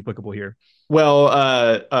doesn't seem applicable here. Well,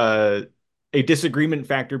 a disagreement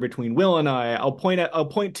factor between Will and I'll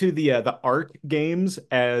point to the Arc games,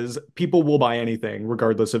 as people will buy anything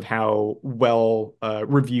regardless of how well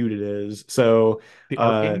reviewed it is. So The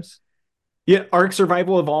Arc games. yeah, Arc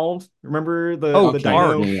Survival Evolved. Remember the Arc.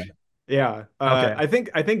 dino? Yeah. Yeah. Okay. I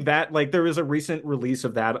think that like there was a recent release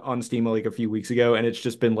of that on Steam like a few weeks ago, and it's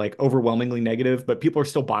just been like overwhelmingly negative, but people are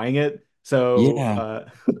still buying it. So Yeah.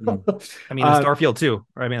 I mean, Starfield too.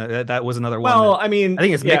 I mean, that was another one. Well, I mean, I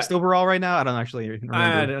think it's yeah. mixed overall right now. I don't actually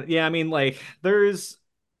remember. Yeah, I mean, like there's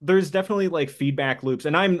definitely like feedback loops,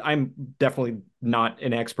 and I'm definitely not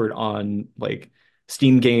an expert on like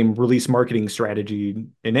Steam game release marketing strategy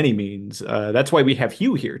in any means. That's why we have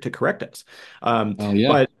Huw here to correct us. Oh yeah.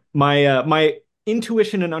 But my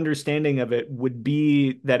intuition and understanding of it would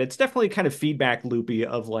be that it's definitely kind of feedback loopy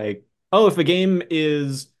of like, oh, if a game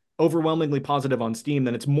is overwhelmingly positive on Steam,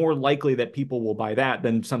 then it's more likely that people will buy that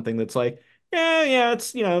than something that's like, yeah,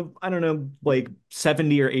 it's, I don't know, like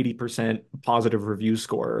 70 or 80% positive review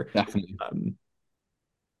score. Definitely. Um,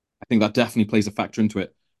 I think that definitely plays a factor into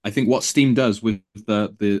it. I think what Steam does with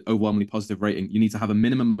the overwhelmingly positive rating, you need to have a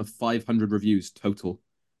minimum of 500 reviews total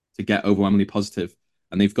to get overwhelmingly positive.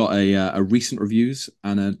 And they've got a recent reviews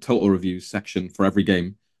and a total reviews section for every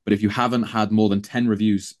game. But if you haven't had more than 10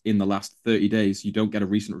 reviews in the last 30 days, you don't get a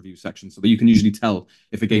recent review section. So that you can usually tell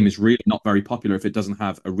if a game is really not very popular if it doesn't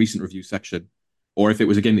have a recent review section. Or if it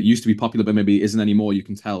was a game that used to be popular but maybe isn't anymore, you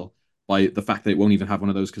can tell by the fact that it won't even have one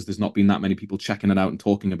of those because there's not been that many people checking it out and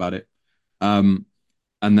talking about it. Um,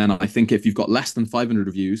 and then I think if you've got less than 500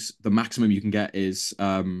 reviews, the maximum you can get is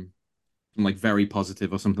like very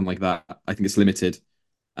positive or something like that. I think it's limited.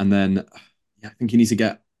 And then I think you need to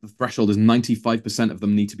get the threshold is 95% of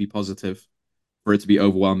them need to be positive for it to be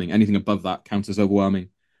overwhelming. Anything above that counts as overwhelming,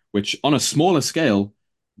 which on a smaller scale,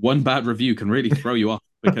 one bad review can really throw you off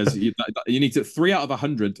because you need to 3 out of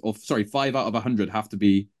 100, or sorry, 5 out of 100 have to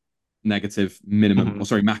be negative minimum, or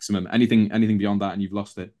sorry, maximum. Anything beyond that, and you've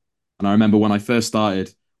lost it. And I remember when I first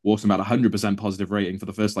started, Warsim had 100% positive rating for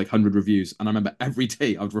the first like 100 reviews. And I remember every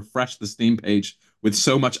day I would refresh the Steam page with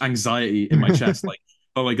so much anxiety in my chest, like,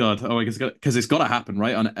 oh my God, because it's got to happen,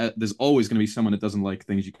 right? And there's always going to be someone that doesn't like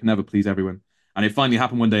things. You can never please everyone. And it finally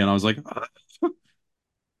happened one day, and I was like,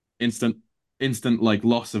 instant, like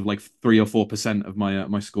loss of like 3 or 4% of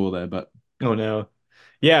my score there. But oh no.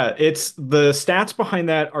 Yeah, it's the stats behind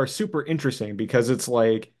that are super interesting because it's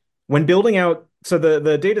like when building out, so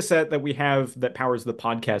the data set that we have that powers the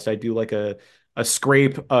podcast, I do like a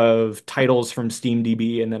scrape of titles from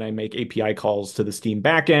SteamDB, and then I make API calls to the Steam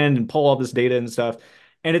backend and pull all this data and stuff.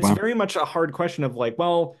 And it's wow, very much a hard question of like,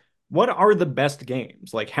 well, what are the best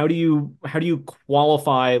games? Like how do you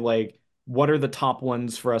qualify like what are the top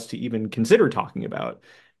ones for us to even consider talking about?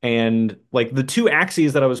 And like the two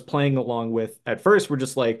axes that I was playing along with at first were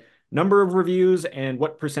just like number of reviews and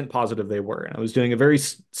what percent positive they were. And I was doing a very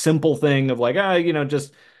simple thing of like,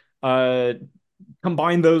 just uh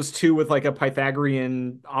combine those two with like a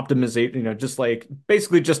Pythagorean optimization, just like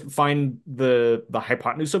basically just find the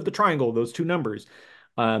hypotenuse of the triangle, those two numbers.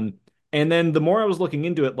 Um, and then the more I was looking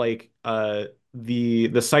into it, like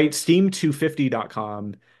the site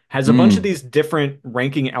steam250.com has a bunch of Mm, these different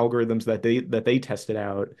ranking algorithms that they tested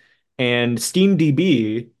out. And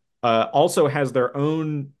SteamDB also has their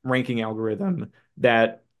own ranking algorithm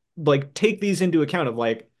that like take these into account of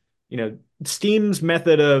like, Steam's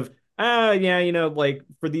method of yeah, like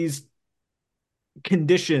for these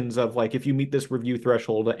conditions of like if you meet this review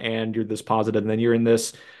threshold and you're this positive, then you're in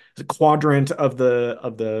this quadrant of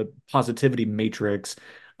the positivity matrix.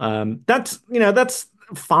 That's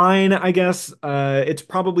fine, I guess. It's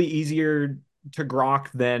probably easier to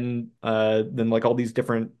grok than like all these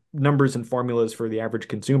different numbers and formulas for the average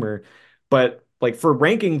consumer. But like for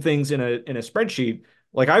ranking things in a spreadsheet,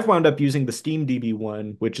 like I've wound up using the SteamDB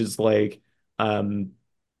one, which is like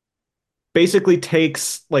basically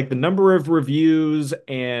takes like the number of reviews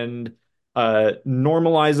and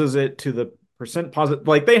normalizes it to the percent positive.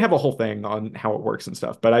 Like they have a whole thing on how it works and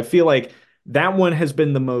stuff, but I feel like that one has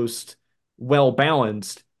been the most well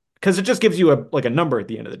balanced because it just gives you a number at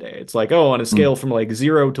the end of the day. It's like, oh, on a mm. scale from like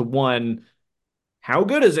 0 to 1, how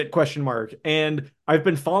good is it? Question mark. And I've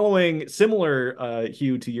been following similar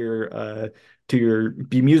Hugh to your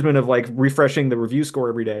bemusement of like refreshing the review score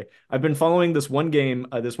every day. I've been following this one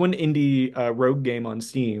indie rogue game on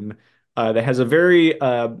Steam that has a very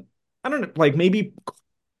I don't know, like maybe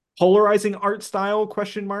polarizing art style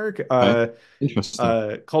question mark Okay. Interesting.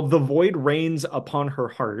 called The Void Rains Upon Her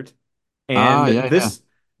Heart. And Yeah, yeah.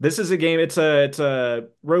 this is a game. It's a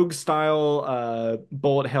rogue style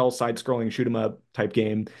bullet hell side scrolling shoot 'em up type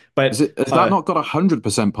game. But Has that not got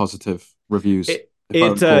 100% positive reviews, if I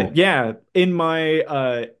recall? yeah, in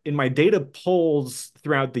my data polls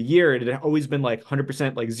throughout the year, it had always been like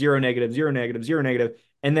 100% like zero negative, zero negative, zero negative.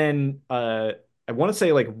 And then I want to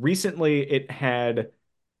say like recently it had,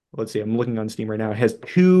 let's see, I'm looking on Steam right now, it has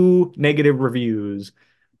two negative reviews,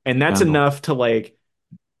 and that's Scandal. enough to like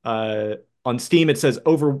uh on Steam it says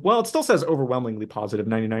it still says overwhelmingly positive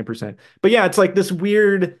 99%. But yeah, it's like this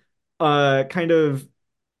weird kind of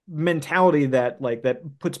mentality that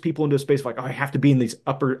puts people into a space of like, oh, I have to be in these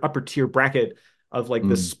upper tier bracket of like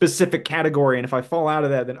this Mm, specific category, and if I fall out of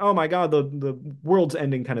that, then oh my god, the world's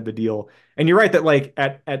ending kind of a deal. And you're right that like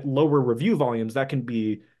at lower review volumes that can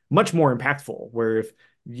be much more impactful, where if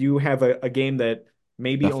you have a game that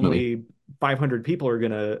maybe definitely. only 500 people are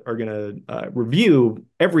gonna review,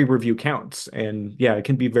 every review counts. And yeah, it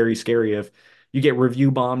can be very scary if you get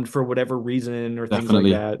review bombed for whatever reason or things like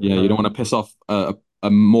Definitely. that. Yeah, you don't want to piss off a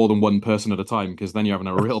more than one person at a time because then you're having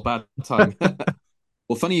a real bad time.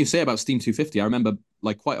 Well, funny you say about Steam 250. I remember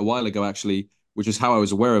like quite a while ago, actually, which is how I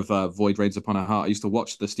was aware of Void Raids Upon Our Heart. I used to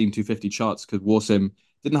watch the Steam 250 charts because Warsim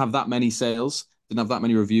didn't have that many sales, didn't have that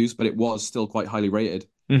many reviews, but it was still quite highly rated.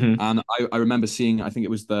 Hmm. And I remember seeing, I think it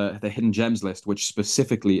was the hidden gems list, which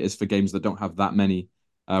specifically is for games that don't have that many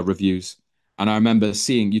reviews. And I remember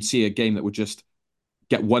seeing, you'd see a game that would just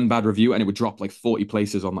get one bad review and it would drop like 40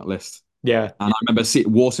 places on that list. Yeah. And I remember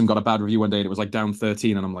Warsim got a bad review one day and it was like down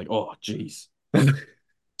 13. And I'm like, oh, geez.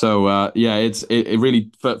 So yeah, it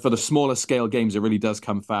really for the smaller scale games, it really does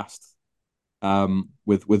come fast.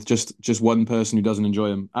 With just one person who doesn't enjoy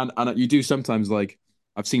them, and you do sometimes like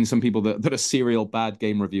I've seen some people that are serial bad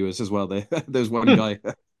game reviewers as well. There's one guy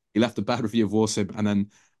he left a bad review of Warsim, and then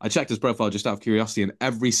I checked his profile just out of curiosity, and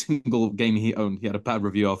every single game he owned, he had a bad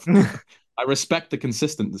review of. I respect the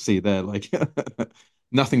consistency there, like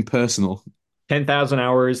nothing personal. 10,000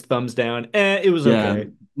 hours, thumbs down. It was Yeah, okay.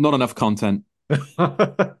 not enough content.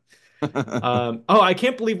 Oh, I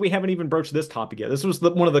can't believe we haven't even broached this topic yet. This was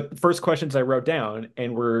one of the first questions I wrote down,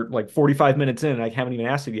 and we're like 45 minutes in, and I haven't even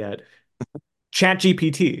asked it yet. Chat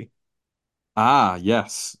GPT. Ah,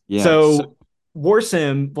 yes, yeah. So, So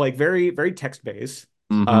Warsim, like very, very text-based,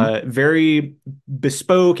 mhm. very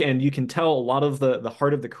bespoke, and you can tell a lot of the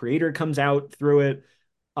heart of the creator comes out through it.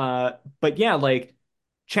 But yeah, like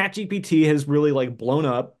ChatGPT has really like blown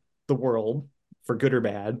up the world for good or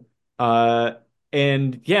bad. Uh,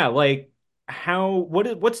 and yeah, like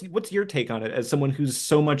what's your take on it as someone who's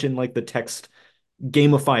so much in like the text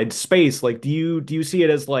gamified space? Like, do you see it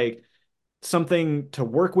as like something to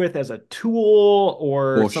work with as a tool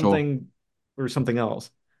or For sure. something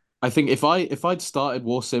else? I think if I'd started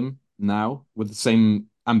Warsim now with the same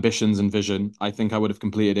ambitions and vision, I think I would have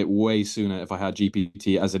completed it way sooner if I had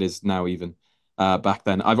GPT as it is now, even back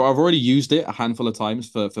then. I've already used it a handful of times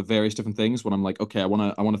for various different things when I'm like, okay, I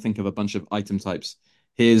wanna think of a bunch of item types.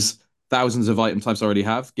 Here's thousands of item types I already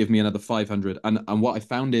have. Give me another 500. And what I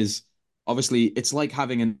found is obviously it's like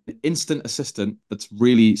having an instant assistant that's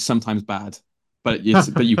really sometimes bad, but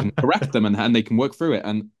you can correct them and they can work through it.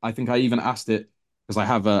 And I think I even asked it because I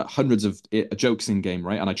have hundreds of jokes in game,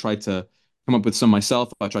 right? And I tried to come up with some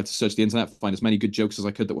myself. I tried to search the internet, find as many good jokes as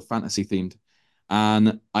I could that were fantasy themed.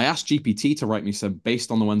 And I asked GPT to write me some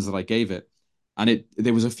based on the ones that I gave it. And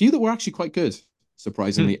there was a few that were actually quite good,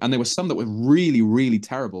 surprisingly. And there were some that were really, really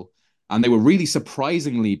terrible. And they were really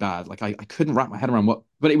surprisingly bad. Like I couldn't wrap my head around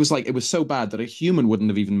but it was so bad that a human wouldn't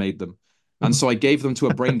have even made them. And so I gave them to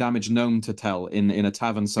a brain damaged gnome to tell in a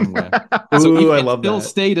tavern somewhere. So Ooh, I it love still that.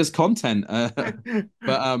 stayed as content.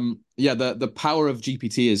 But yeah, the power of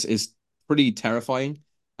GPT is pretty terrifying,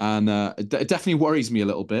 and it definitely worries me a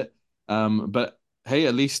little bit. But hey,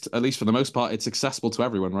 at least for the most part, it's accessible to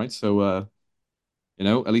everyone, right? So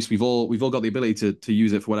at least we've all got the ability to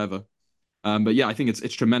use it for whatever. But yeah, I think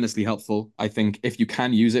it's tremendously helpful. I think if you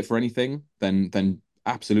can use it for anything, then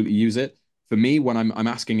absolutely use it. For me, when I'm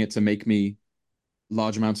asking it to make me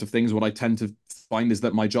large amounts of things, what I tend to find is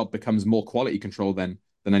that my job becomes more quality control than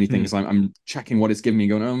anything. Hmm. Because I'm checking what it's giving me,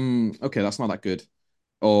 going, okay, that's not that good,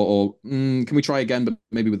 can we try again, but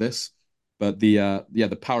maybe with this. But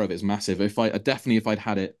the power of it is massive. If I'd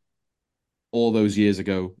had it all those years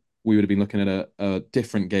ago, we would have been looking at a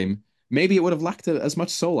different game. Maybe it would have lacked as much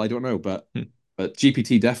soul. I don't know, Hmm. but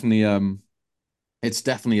GPT definitely it's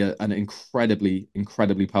definitely an incredibly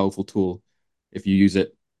incredibly powerful tool if you use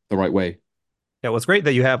it the right way. Yeah, well, it's great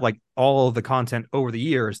that you have like all of the content over the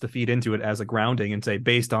years to feed into it as a grounding and say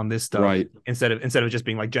based on this stuff Right. instead of just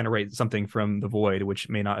being like generate something from the void, which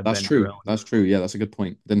may not have That's been your true. own. That's true. Yeah, that's a good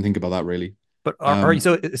point. Didn't think about that really. But are you Um,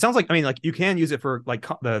 so it sounds like I mean like you can use it for like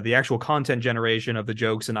the actual content generation of the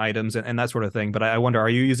jokes and items and that sort of thing. But I wonder, are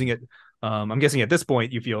you using it? I'm guessing at this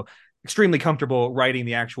point you feel extremely comfortable writing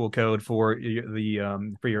the actual code for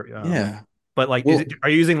the for your yeah. but like Well, are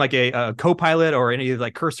you using like a Copilot or any of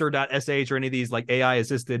like cursor.sh or any of these like AI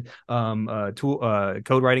assisted tool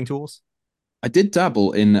code writing tools? I did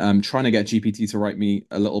dabble in trying to get GPT to write me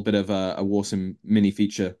a little bit of a Warsim mini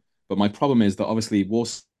feature, but my problem is that obviously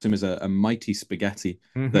Warsim is a mighty spaghetti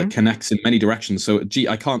that Mm-hmm. connects in many directions. So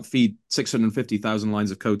I can't feed 650,000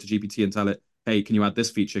 lines of code to GPT and tell it, "Hey, can you add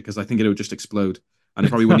this feature?" Because I think it would just explode, and it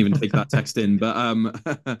probably wouldn't even take that text in. But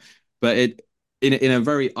but in a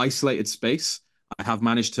very isolated space, I have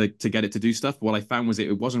managed to get it to do stuff. What I found was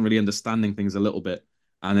it wasn't really understanding things a little bit,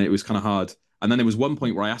 and it was kind of hard. And then there was one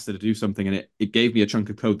point where I asked it to do something and it gave me a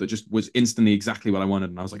chunk of code that just was instantly exactly what I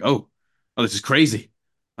wanted. And I was like, oh, this is crazy.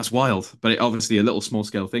 That's wild. But it obviously a little small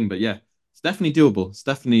scale thing. But yeah, it's definitely doable. It's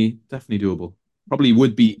definitely doable. Probably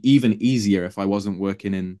would be even easier if I wasn't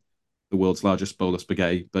working in the world's largest bowl of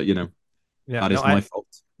spaghetti. But Yeah, that no, is my fault.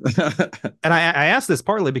 and I asked this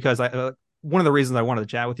partly because one of the reasons I wanted to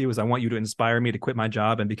chat with you is I want you to inspire me to quit my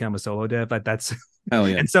job and become a solo dev. That's Hell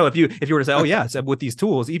yeah. and so if you were to say, oh yeah, so with these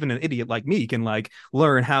tools, even an idiot like me can like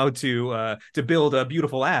learn how to build a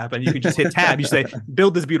beautiful app, and you can just hit tab. You say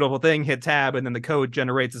build this beautiful thing, hit tab, and then the code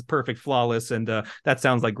generates is perfect, flawless, and that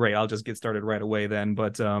sounds like great. I'll just get started right away then.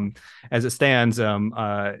 But as it stands,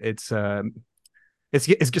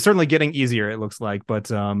 it's certainly getting easier. It looks like, but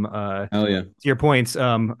Hell yeah. to your points,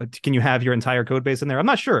 can you have your entire code base in there? I'm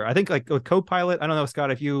not sure. I think like with Copilot, I don't know,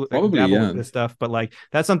 Scott, if you like, Probably, dabble with yeah. this stuff, but like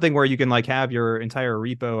that's something where you can like have your entire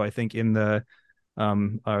repo, I think, in the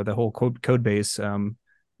whole code base,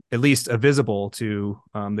 at least visible to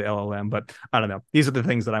the LLM. But I don't know. These are the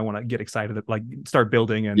things that I want to get excited at, like start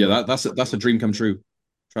building and Yeah, that's a dream come true.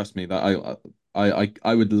 Trust me, that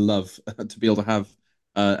I would love to be able to have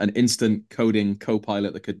an instant coding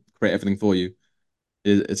co-pilot that could create everything for you.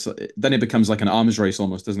 Then it becomes like an arms race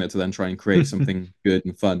almost, doesn't it? To then try and create something good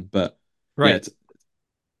and fun. But yeah, right. it's There's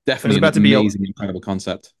definitely an about to be amazing, incredible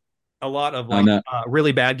concept. a lot of And like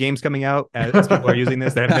really bad games coming out as people are using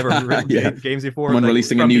this that have never written yeah, games before, someone like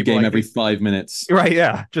releasing a from new people game like every me. 5 minutes. Right,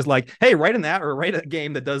 yeah. Just like, hey, write in that or write a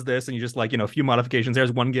game that does this, and you just like, a few modifications.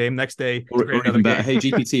 There's one game. Next day, create Or another even better, game. hey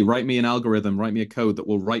GPT, write me an algorithm, write me a code that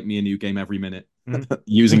will write me a new game every minute Mhm.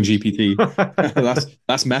 using GPT.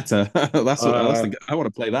 That's meta. That's Uh, the I want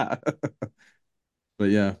to play that. But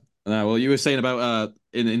yeah. Well, you were saying about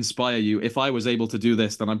inspire you. If I was able to do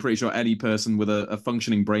this, then I'm pretty sure any person with a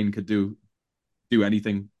functioning brain could do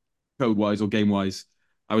anything code wise or game wise.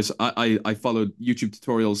 I followed YouTube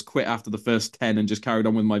tutorials, quit after the first 10 and just carried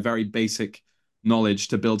on with my very basic knowledge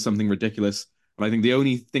to build something ridiculous. And I think the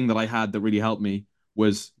only thing that I had that really helped me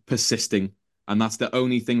was persisting. And that's the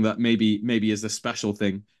only thing that maybe is the special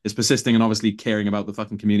thing, is persisting and obviously caring about the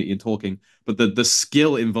fucking community and talking. But the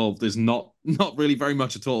skill involved is not really very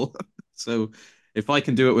much at all. So if I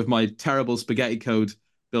can do it with my terrible spaghetti code,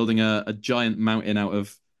 building a giant mountain out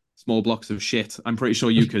of small blocks of shit, I'm pretty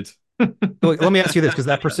sure you could. So let me ask you this, because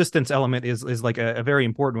that persistence element is like a very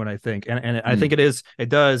important one, I think, and I think Mm. it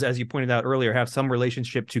does, as you pointed out earlier, have some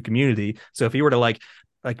relationship to community. So if you were to like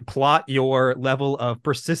plot your level of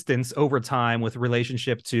persistence over time with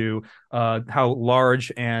relationship to how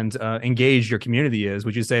large and engaged your community is,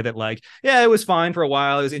 would you say that, like, yeah, it was fine for a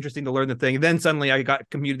while, it was interesting to learn the thing, and then suddenly I got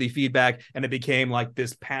community feedback and it became like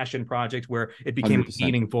this passion project where it became a 100%.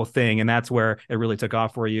 meaningful thing, and that's where it really took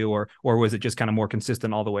off for you? Or was it just kind of more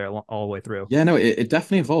consistent all the way through? Yeah, no, it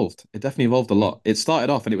definitely evolved. It definitely evolved a lot. It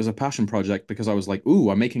started off and it was a passion project because I was like,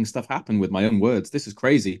 ooh, I'm making stuff happen with my own words. This is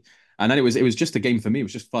crazy. And then it was just a game for me. It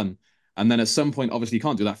was just fun. And then at some point, obviously you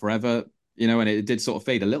can't do that forever, and it did sort of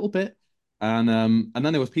fade a little bit. And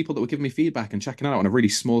then there was people that were giving me feedback and checking it out on a really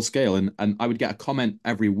small scale. And I would get a comment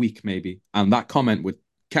every week, maybe. And that comment would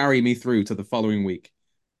carry me through to the following week.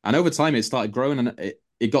 And over time it started growing, and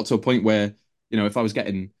it got to a point where, if I was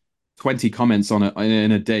getting 20 comments on it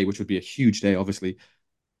in a day, which would be a huge day, obviously.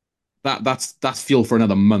 That's fuel for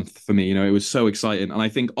another month for me. It was so exciting. And I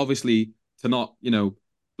think obviously to not,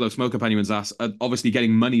 blow smoke up anyone's ass, obviously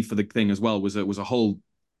getting money for the thing as well was a whole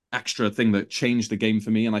extra thing that changed the game for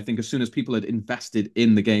me. And I think as soon as people had invested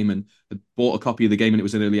in the game and had bought a copy of the game and it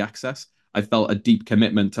was in early access, I felt a deep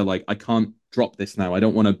commitment to, like, I can't drop this now. I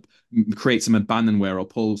don't want to create some abandonware or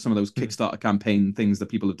pull some of those Kickstarter campaign things that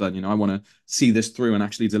people have done. I want to see this through and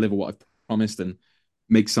actually deliver what I've promised and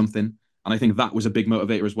make something. And I think that was a big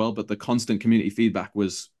motivator as well. But the constant community feedback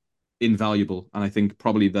was invaluable, and I think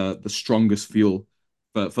probably the strongest fuel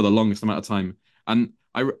for the longest amount of time. And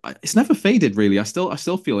it's never faded really. I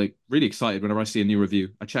still feel like really excited whenever I see a new review.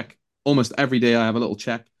 I check almost every day. I have a little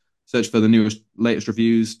check, search for the latest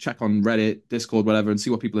reviews, check on Reddit, Discord, whatever, and see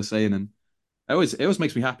what people are saying. And it always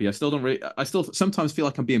makes me happy. I still sometimes feel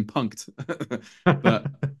like I'm being punked, but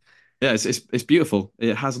yeah, it's beautiful.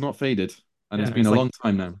 It has not faded, and Yeah, it's and been it's a like, long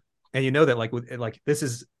time now. and you know that, like, with like this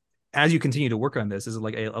is, as you continue to work on this is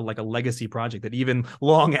like a legacy project that even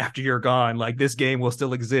long after you're gone, like, this game will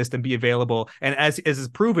still exist and be available. And as is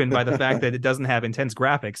proven by the fact that it doesn't have intense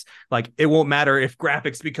graphics, like, it won't matter if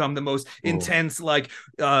graphics become the most Oh. intense, like,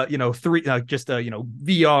 three just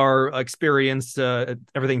VR experience,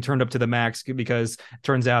 everything turned up to the max, because it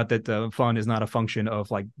turns out that fun is not a function of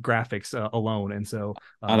like graphics alone. And so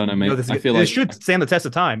I don't know, mate. this I feel this like should stand the test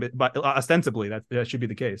of time, but ostensibly that should be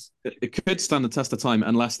the case. it could stand the test of time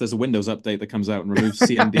unless there's a Windows update that comes out and removes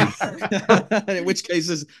CMD. In which case,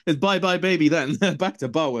 is bye bye baby. Then back to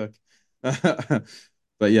bar work.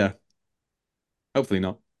 But yeah, hopefully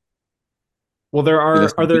not. Well, there You are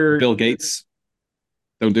listen, other. Bill Gates,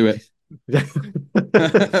 don't do it. he's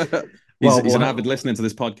Well, he's an avid listener to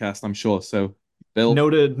this podcast, I'm sure. So, Bill, you're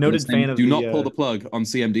noted listening, fan of do the not pull the plug on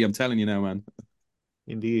CMD. I'm telling you now, man.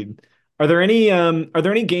 indeed. Are there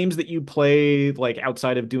any games that you play, like,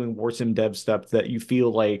 outside of doing Warsim dev stuff, that you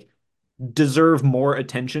feel like deserve more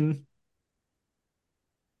attention?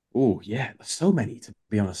 Oh yeah, so many, to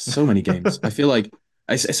be honest, so many games. I feel like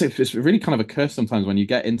it's really kind of a curse sometimes when you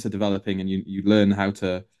get into developing and you learn how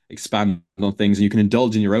to expand on things and you can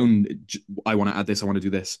indulge in your own. I want to add this, I want to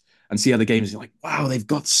do this, and see other games. You're like, wow, they've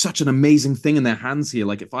got such an amazing thing in their hands here.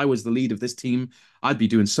 Like, if I was the lead of this team, I'd be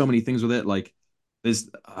doing so many things with it. Like, there's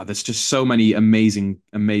just so many amazing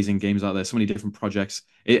games out there, so many different projects.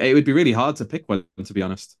 It would be really hard to pick one, to be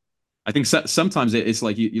honest. I think sometimes it's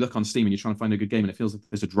like you look on Steam and you're trying to find a good game and it feels like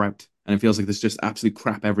there's a drought and it feels like there's just absolute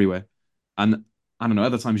crap everywhere. And I don't know,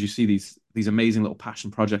 other times you see these amazing little passion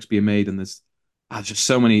projects being made and there's just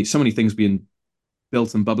so many things being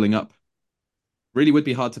built and bubbling up. Really would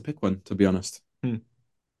be hard to pick one, to be honest. Hmm.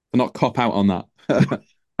 To not cop out on that.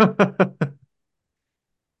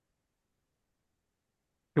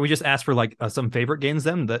 Can we just ask for like some favorite games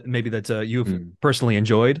then, that maybe that you've Hmm. personally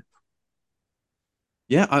enjoyed?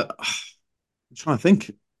 Yeah, I'm trying to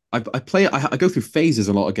think. I play. I go through phases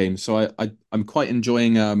in a lot of games, so I'm quite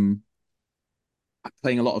enjoying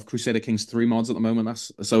playing a lot of Crusader Kings 3 mods at the moment.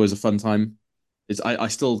 That's always a fun time. I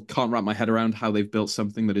still can't wrap my head around how they've built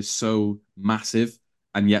something that is so massive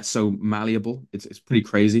and yet so malleable. It's pretty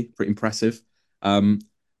crazy, pretty impressive. Um,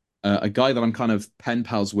 a guy that I'm kind of pen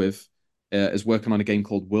pals with is working on a game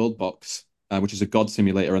called Worldbox, which is a god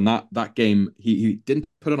simulator. And that game, he didn't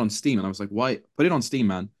put it on Steam, and I was like, "Why? Put it on Steam,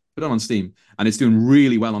 man! Put it on Steam!" And it's doing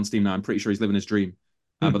really well on Steam now. I'm pretty sure he's living his dream.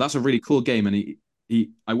 But that's a really cool game, and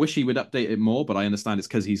I wish he would update it more, but I understand it's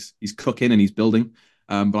because he's cooking and he's building.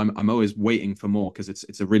 But I'm always waiting for more because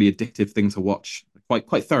it's a really addictive thing to watch.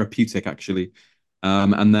 Quite therapeutic actually.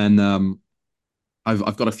 And then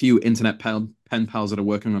I've got a few internet pen pals that are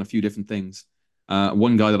working on a few different things.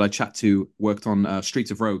 One guy that I chat to worked on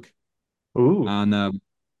Streets of Rogue, Ooh. and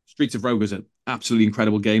Streets of Rogue is an absolutely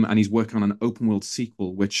incredible game, and he's working on an open world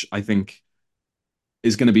sequel, which I think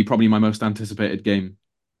is going to be probably my most anticipated game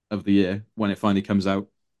of the year when it finally comes out.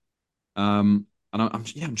 And I'm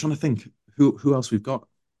trying to think who else we've got.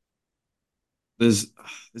 There's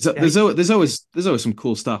Yeah, there's always some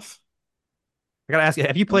cool stuff. I gotta ask you,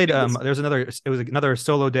 have you played there's another it was another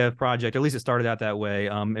solo dev project, at least it started out that way.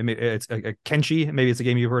 It's a Kenshi, maybe it's a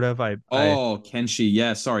game you've heard of. I Oh, Kenshi,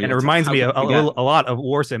 yeah, sorry. And it reminds How me could I forget? a lot of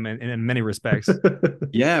Warsim in many respects.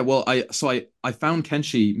 Yeah, well, I found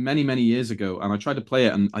Kenshi many years ago, and I tried to play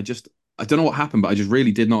it, and I don't know what happened, but I just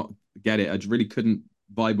really did not get it. I just really couldn't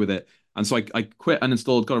vibe with it, and so I quit and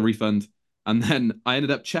installed, got a refund, and then I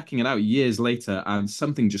ended up checking it out years later, and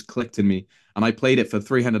something just clicked in me, and I played it for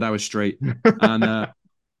 300 hours straight, and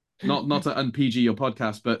not to unpg your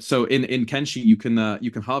podcast, but so in Kenshi you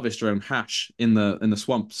can harvest your own hash in the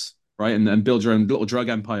swamps, right, and build your own little drug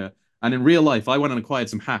empire. And in real life, I went and acquired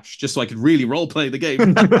some hash just so I could really role play the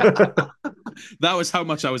game. That was how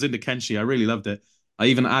much I was into Kenshi. I really loved it. I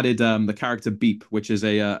even added the character Beep, which is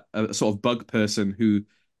a sort of bug person who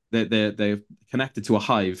they're connected to a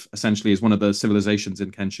hive. Essentially, is one of the civilizations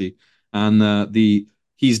in Kenshi, and the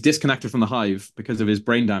he's disconnected from the hive because of his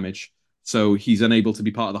brain damage, so he's unable to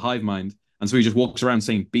be part of the hive mind, and so he just walks around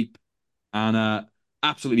saying Beep, and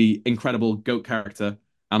absolutely incredible goat character.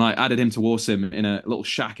 And I added him to Warsim in a little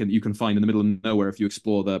shack that you can find in the middle of nowhere if you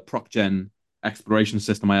explore the proc gen exploration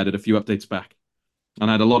system I added a few updates back. And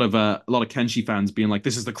I had a lot of Kenshi fans being like,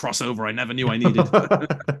 "This is the crossover I never knew I needed."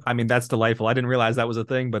 I mean, that's delightful. I didn't realize that was a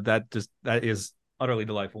thing, but that is utterly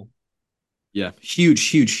delightful. Yeah,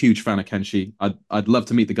 huge fan of Kenshi. I'd love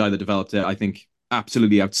to meet the guy that developed it. I think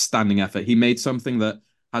absolutely outstanding effort. He made something that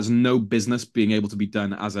has no business being able to be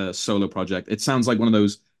done as a solo project. It sounds like one of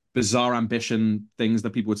those bizarre ambition things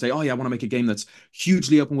that people would say, "Oh yeah, I want to make a game that's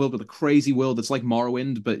hugely open world with a crazy world that's like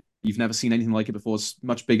Morrowind, but you've never seen anything like it before. It's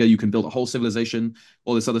much bigger. You can build a whole civilization,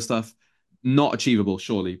 all this other stuff." Not achievable,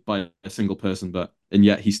 surely, by a single person, but and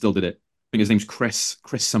yet he still did it. I think his name's Chris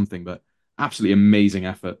something, but absolutely amazing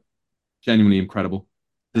effort. Genuinely incredible.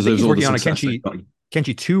 I think Deserves he's all the working on a success they've gotten.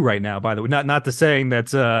 Kenshi 2 right now, by the way. Not to saying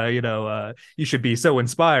that you should be so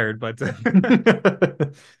inspired, but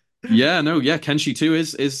Yeah, no, yeah, Kenshi 2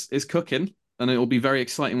 is cooking, and it'll be very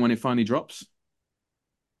exciting when it finally drops.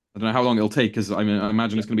 I don't know how long it'll take, because I mean, I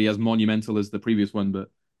imagine it's going to be as monumental as the previous one, but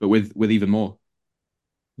with even more.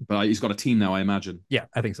 But he's got a team now, I imagine. yeah,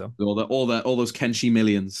 I think so. All those Kenshi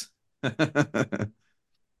millions.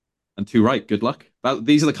 And too right, good luck.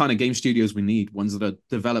 These are the kind of game studios we need, ones that are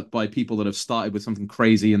developed by people that have started with something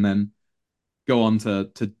crazy and then go on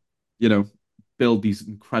to you know build these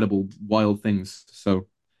incredible wild things. So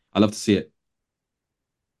I love to see it.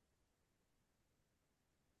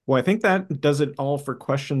 Well, I think that does it all for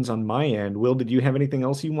questions on my end. Will, did you have anything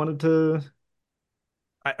else you wanted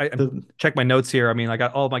I to... check my notes here. I mean, I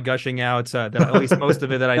got all my gushing out, that at least most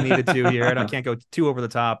of it that I needed to here, and I can't go too over the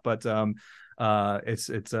top, but Why it's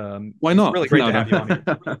not? really great No, to have you on here.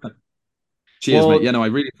 no. Cheers, mate. Well, Yeah, no, I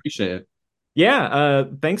really appreciate it. yeah,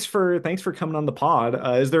 thanks for coming on the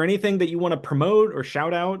pod. Is there anything that you want to promote or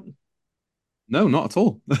shout out? No, not at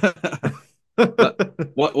all.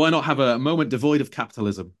 Why not have a moment devoid of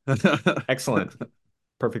capitalism? Excellent.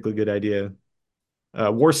 Perfectly good idea.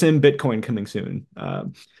 Warsim Bitcoin coming soon. Yeah,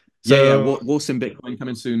 So Warsim Bitcoin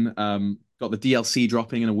coming soon. Got the DLC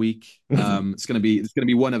dropping in a week. It's gonna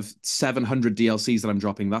be one of 700 DLCs that I'm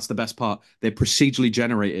dropping. That's the best part. They're procedurally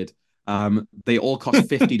generated. They all cost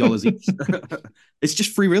 $50 each. It's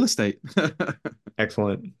just free real estate.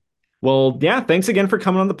 excellent. Well, yeah, thanks again for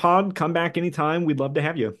coming on the pod. Come back anytime. We'd love to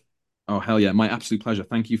have you. Oh hell yeah, my absolute pleasure.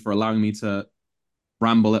 Thank you for allowing me to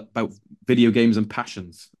ramble about video games and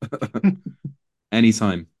passions.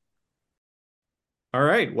 Anytime. All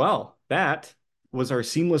right. Well, that was our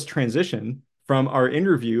seamless transition from our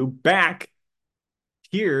interview back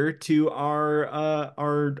here to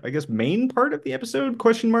our I guess main part of the episode,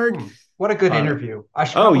 question mark. What a good interview. I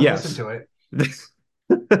should Oh probably yes. listen to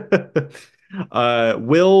it.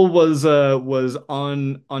 Will was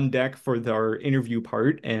on deck for our interview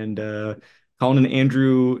part, and Colin and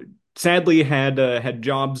Andrew sadly had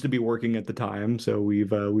jobs to be working at the time, so we've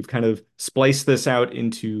kind of spliced this out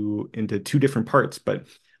into two different parts. But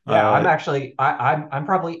Yeah, I'm actually I'm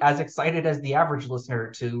probably as excited as the average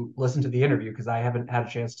listener to listen to the interview because I haven't had a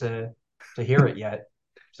chance to to hear it yet.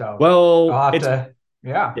 So Well, I'll have it's to,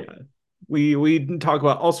 yeah. yeah. We talk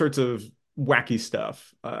about all sorts of wacky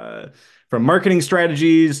stuff, from marketing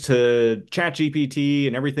strategies to chat GPT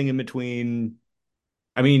and everything in between.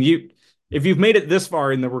 I mean, if you've made it this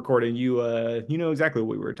far in the recording, you know exactly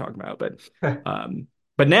what we were talking about. Um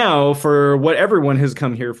but now for what everyone has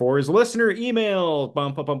come here for is listener email.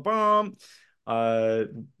 Bum bum bum bum. Uh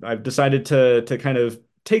I've decided to kind of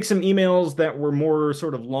take some emails that were more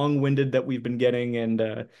sort of long-winded that we've been getting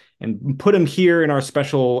and put them here in our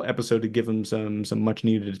special episode to give them some much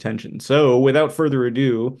needed attention. So without further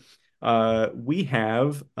ado, we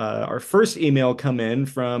have our first email come in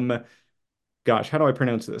from, gosh, how do I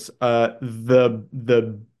pronounce this?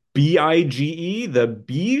 The BIGE, the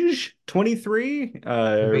Beige 23,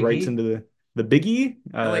 The writes biggie. into the Biggie.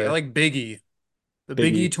 I like Biggie. The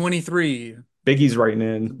Biggie Biggie. 23. Biggie's writing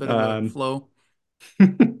It's a in. bit of a flow.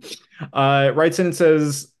 Writes in and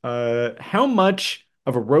says, how much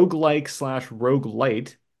of a roguelike slash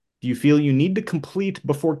roguelite do you feel you need to complete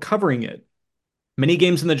before covering it? Many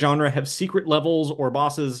games in the genre have secret levels or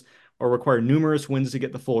bosses or require numerous wins to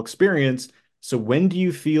get the full experience. So when do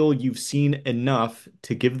you feel you've seen enough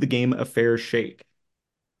to give the game a fair shake?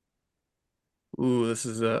 Ooh, this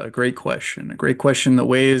is a great question. A great question that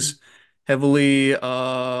weighs heavily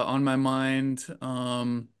on my mind.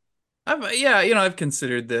 I've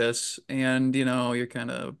considered this, and you're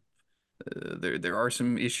kind of there are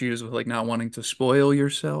some issues with like not wanting to spoil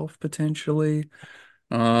yourself potentially.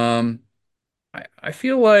 Um, I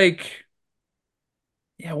feel like,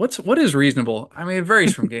 yeah, what is reasonable? I mean, it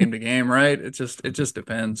varies from game to game, right? It just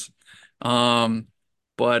depends. Um,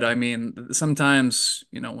 but I mean, sometimes,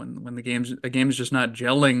 when a game's just not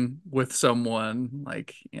gelling with someone,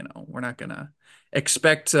 like, we're not gonna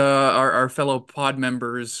expect our fellow pod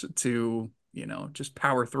members to, just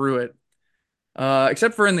power through it.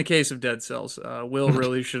 Except for in the case of Dead Cells. Will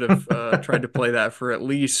really should have tried to play that for at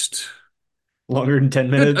least Longer than 10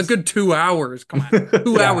 a minutes? good 2 hours. Come on,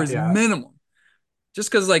 two Yeah, hours yeah. minimum. Just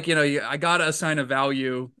because, like, I gotta assign a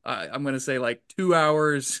value. I'm gonna say like 2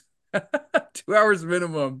 hours, 2 hours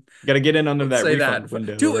minimum. Got to get in under Let's that say that refund for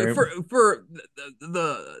window, two right? for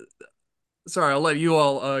the sorry, I'll let you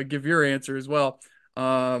all give your answer as well.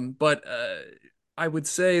 But I would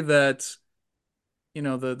say that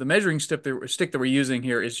the measuring stick that we're using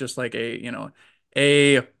here is just like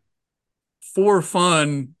a for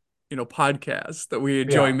fun podcast that we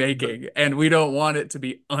enjoy Yeah. making, and we don't want it to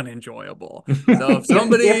be unenjoyable. So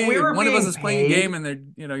If we if were one of us being is playing a game paid,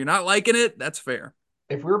 and you're not liking it, that's fair.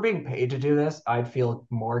 if we were being paid to do this, I'd feel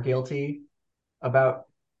more guilty about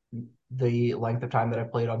the length of time that I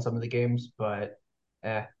played on some of the games, but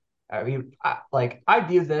eh. I mean, I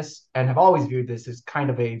view this and have always viewed this as kind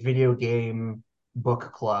of a video game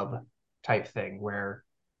book club type thing where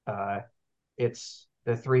uh, it's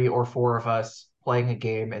the three or four of us playing a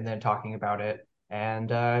game and then talking about it,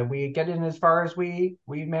 and we get in as far as we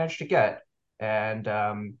manage to get. And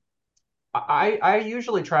I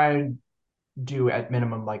usually try and do at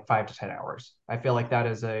minimum like 5 to 10 hours. I feel like that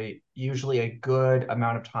is a usually a good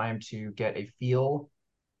amount of time to get a feel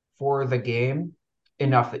for the game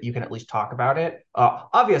enough that you can at least talk about it.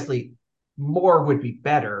 Obviously, more would be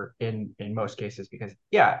better in most cases because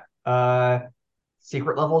yeah,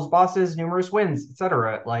 secret levels, bosses, numerous wins,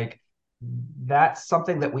 etc. Like that's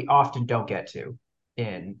something that we often don't get to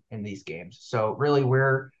in these games. So really,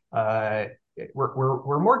 we're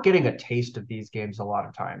more getting a taste of these games a lot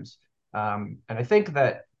of times. And I think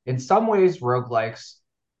that in some ways, roguelikes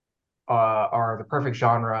are the perfect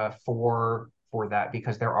genre for that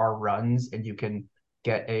because there are runs and you can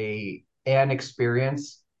get an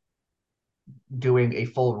experience doing a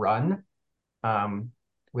full run um,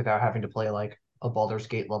 without having to play like a Baldur's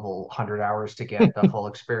Gate level 100 hours to get the full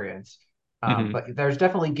experience. Mhm. But there's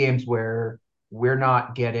definitely games where we're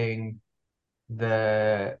not getting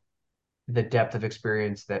the the depth of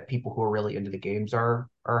experience that people who are really into the games are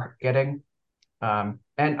getting. And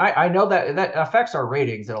I know that that affects our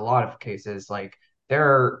ratings in a lot of cases. Like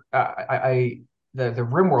there, the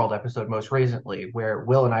RimWorld episode most recently, where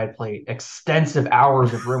Will and I had played extensive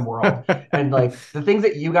hours of RimWorld, and like the things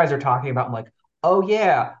that you guys are talking about, I'm like, oh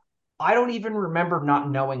yeah, I don't even remember not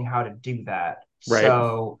knowing how to do that. Right.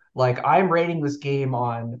 So like I'm rating this game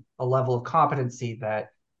on a level of competency that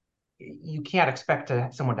you can't expect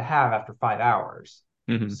someone to have after 5 hours.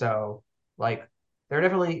 Mhm. So, like, there are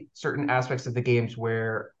definitely certain aspects of the games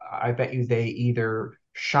where I bet you they either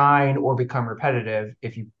shine or become repetitive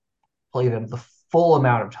if you play them the full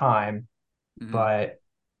amount of time. Mhm. But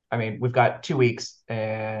I mean, we've got 2 weeks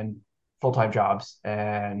and full-time jobs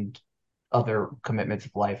and other commitments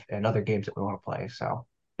of life and other games that we want to play. So,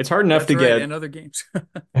 it's hard enough That's to right, and get other games.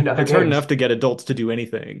 and other it's hard enough games. to get adults to do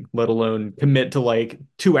anything, let alone commit to like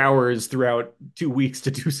 2 hours throughout 2 weeks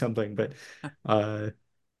to do something. Uh,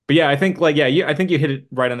 but yeah, I think like yeah, I think you hit it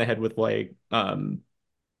right on the head with like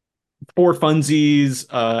for funsies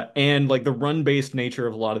and like the run-based nature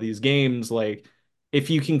of a lot of these games. Like if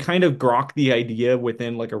you can kind of grok the idea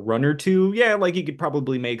within like a run or two, yeah, like you could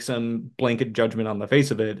probably make some blanket judgment on the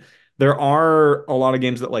face of it. There are a lot of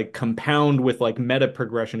games that like compound with like meta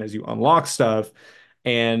progression as you unlock stuff.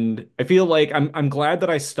 And I feel like I'm glad that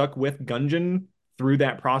I stuck with Gungeon through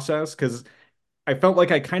that process because I felt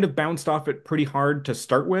like I kind of bounced off it pretty hard to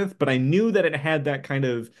start with, but I knew that it had that kind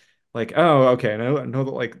of like, oh, okay, I know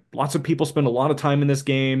that like lots of people spend a lot of time in this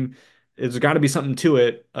game. There's got to be something to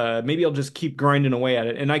it. Maybe I'll just keep grinding away at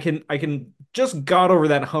it, and I can just got over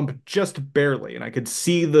that hump just barely, and I could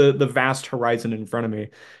see the vast horizon in front of me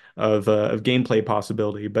of gameplay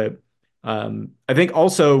possibility. But I think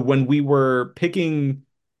also when we were picking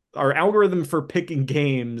our algorithm for picking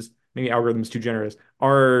games, maybe algorithm's too generous,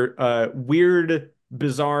 our weird,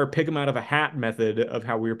 bizarre pick them out of a hat method of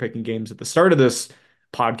how we were picking games at the start of this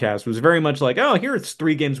podcast was very much like, oh, here's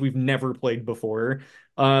three games we've never played before.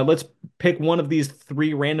 Let's pick one of these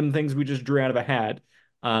three random things we just drew out of a hat.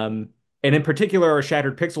 Um, and in particular, our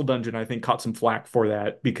Shattered Pixel Dungeon, I think, caught some flack for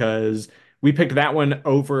that because we picked that one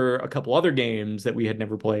over a couple other games that we had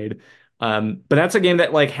never played. But that's a game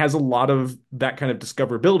that like has a lot of that kind of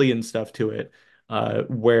discoverability and stuff to it.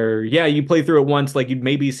 Where yeah, you play through it once, like you'd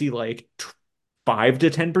maybe see like 5 to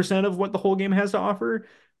 10% of what the whole game has to offer.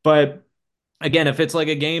 But again, if it's like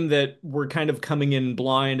a game that we're kind of coming in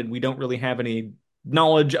blind and we don't really have any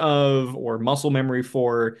knowledge of or muscle memory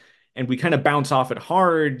for, and we kind of bounce off it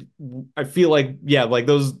hard, I feel like yeah, like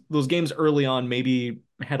those games early on maybe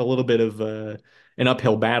had a little bit of an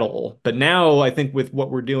uphill battle. But now I think with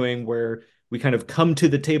what we're doing, where we kind of come to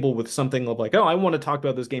the table with something of like, oh, I want to talk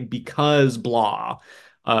about this game because blah.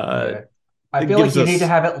 Uh, Yeah. I it feel like gives you need to us.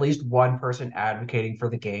 have at least one person advocating for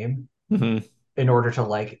the game Mhm, in order to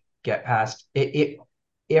like get past it.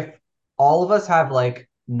 If all of us have like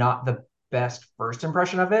not the best first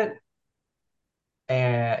impression of it,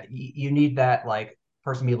 and you need that like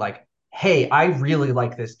person be like, "Hey, I really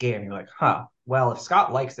like this game." You're like, "Huh? Well, if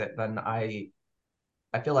Scott likes it, then I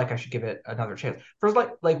feel like I should give it another chance." First,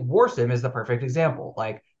 like Warsim is the perfect example.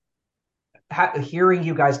 Like hearing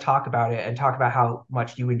you guys talk about it and talk about how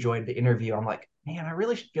much you enjoyed the interview, I'm like, man, I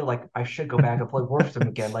really feel like I should go back and play Warsim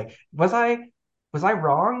again. Like, was I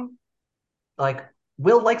wrong? Like,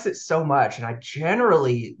 Will likes it so much, and I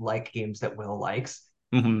generally like games that Will likes.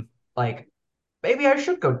 mhm. Like, maybe I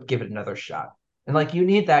should go give it another shot. And like, you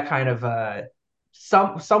need that kind of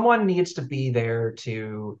someone needs to be there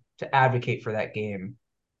to advocate for that game,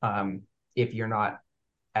 um, if you're not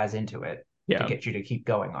as into it to Yeah. get you to keep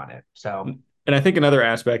going on it. So And I think another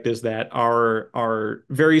aspect is that our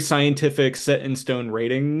very scientific set in stone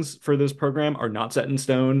ratings for this program are not set in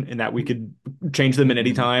stone in that we could change them at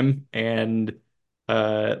any mhm. time. And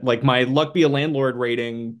like my Luck Be a Landlord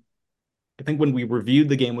rating, I think when we reviewed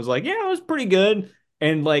the game was like, yeah, it was pretty good.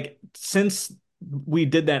 And like since we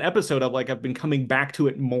did that episode of like I've been coming back to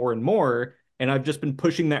it more and more, and I've just been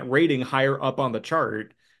pushing that rating higher up on the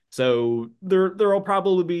chart. So there'll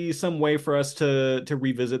probably be some way for us to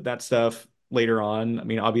revisit that stuff later on. I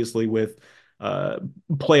mean, obviously with uh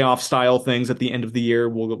playoff style things at the end of the year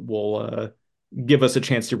will give us a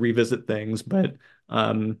chance to revisit things. But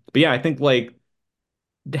yeah, I think like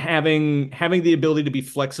having the ability to be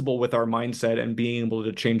flexible with our mindset and being able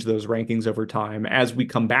to change those rankings over time as we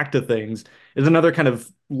come back to things is another kind of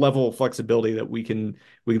level of flexibility that we can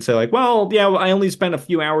say like, well, yeah, I only spent a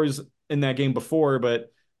few hours in that game before,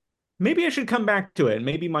 but maybe I should come back to it. And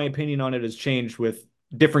maybe my opinion on it has changed with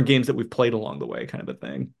different games that we've played along the way, kind of a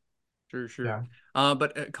thing. Sure, sure. Yeah.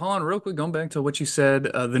 But Colin, real quick, going back to what you said,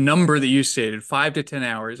 the number that you stated, 5 to 10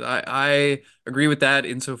 hours. I agree with that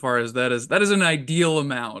insofar as that is an ideal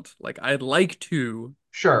amount. Like I'd like to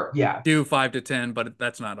Sure. Yeah. do 5 to 10, but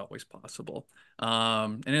that's not always possible.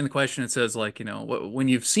 And in the question, it says like, when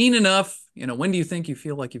you've seen enough, when do you think you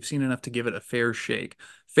feel like you've seen enough to give it a fair shake?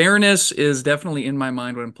 Fairness is definitely in my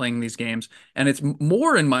mind when I'm playing these games, and it's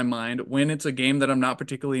more in my mind when it's a game that I'm not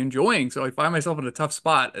particularly enjoying. So I find myself in a tough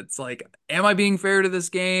spot. It's like, am I being fair to this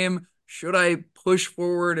game? Should I push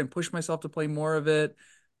forward and push myself to play more of it?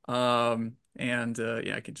 And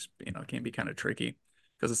yeah, it can be kind of tricky.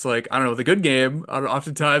 Because it's like, I don't know, the good game,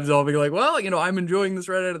 oftentimes I'll be like, well, I'm enjoying this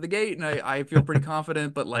right out of the gate and I feel pretty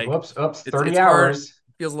confident, but like Whoops. Oops. it's 30 hard, hours.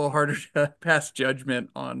 feels a little harder to pass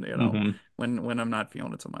judgment on, Hmm. when I'm not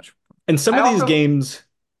feeling it so much. And some I of these also games,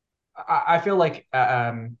 I feel like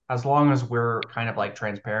as long as we're kind of like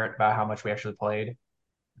transparent about how much we actually played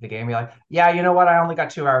the game, be like, yeah, you know what? I only got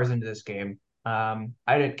 2 hours into this game. I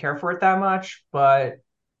didn't care for it that much, but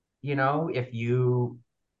if you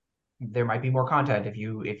there might be more content if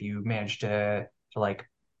you manage to like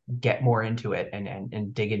get more into it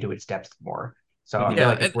and dig into its depths more. So I Mhm. feel Yeah,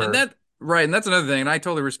 like if and we're that right, and that's another thing. And I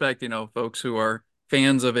totally respect, folks who are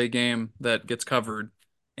fans of a game that gets covered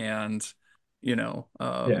and, you know, yeah,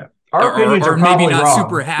 um our opinions are or maybe probably not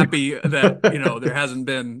super wrong. happy that, there hasn't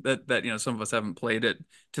been that, some of us haven't played it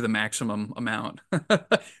to the maximum amount.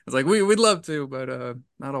 It's like we'd love to, but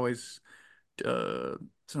not always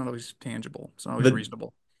it's not always tangible. It's not always The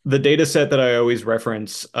reasonable. the data set that I always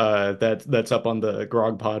reference, that's up on the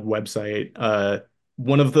GrogPod website.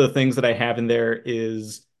 One of the things that I have in there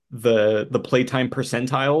is the playtime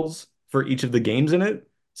percentiles for each of the games in it.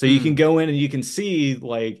 So you can Mm. go in and you can see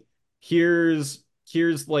like here's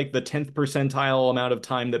like the 10th percentile amount of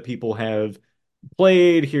time that people have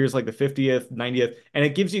played. Here's like the 50th, 90th, and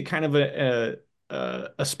it gives you kind of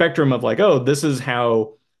a spectrum of like, oh, this is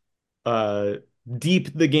how uh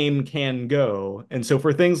deep the game can go. And so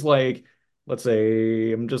for things like, let's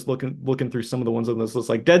say, I'm just looking through some of the ones on this list,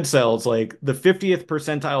 like Dead Cells, like the 50th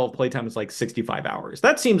percentile of playtime is like 65 hours.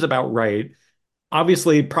 That seems about right.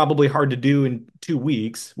 Obviously, probably hard to do in 2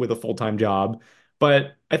 weeks with a full-time job.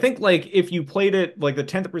 But I think like if you played it, like the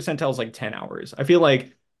 10th percentile is like 10 hours. I feel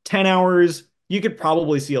like 10 hours, you could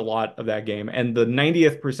probably see a lot of that game. And the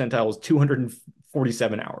 90th percentile is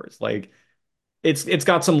 247 hours. Like it's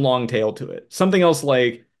got some long tail to it. Something else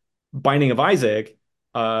like Binding of Isaac,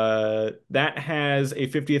 that has a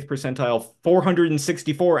 50th percentile,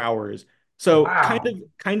 464 hours. So Wow.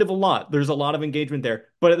 kind of a lot. There's a lot of engagement there.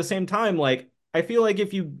 But at the same time, like I feel like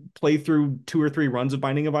if you play through 2 or 3 runs of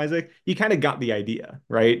Binding of Isaac, you kind of got the idea,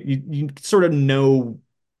 right? You sort of know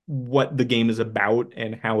what the game is about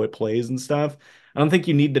and how it plays and stuff. I don't think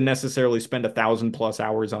you need to necessarily spend 1,000+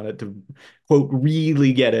 hours on it to quote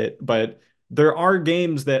really get it, but there are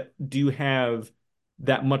games that do have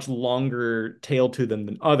that much longer tail to them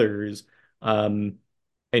than others. Um,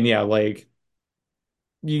 and yeah, like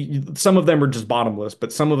some of them are just bottomless,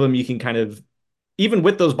 but some of them you can kind of, even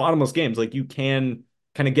with those bottomless games, like you can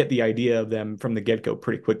kind of get the idea of them from the get-go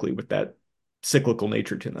pretty quickly with that cyclical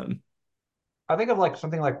nature to them. I think of like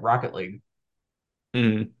something like Rocket League.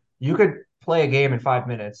 Mhm. You could play a game in 5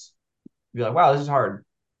 minutes, be like, wow, this is hard.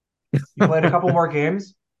 You played a couple more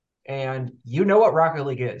games, and you know what Rocket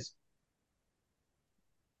League is.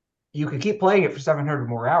 You could keep playing it for 700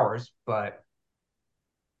 more hours, but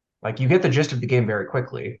like you get the gist of the game very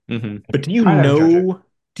quickly, and But you kind of judge it.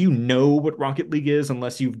 do you know what Rocket League is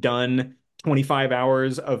unless you've done 25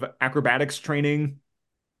 hours of acrobatics training?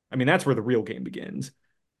 I mean, that's where the real game begins.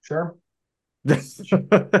 Sure.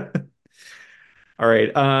 All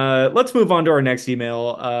right, let's move on to our next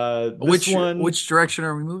email. This one, Which direction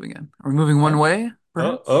are we moving in? Are we moving one uh, way,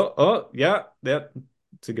 perhaps? yeah,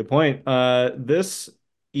 that's a good point. This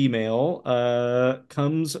email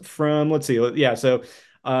comes from, let's see, yeah, so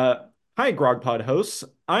hi, Grogpod hosts.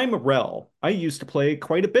 I'm Rel. I used to play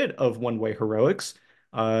quite a bit of One Way Heroics.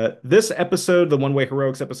 This episode, the One Way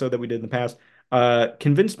Heroics episode that we did in the past,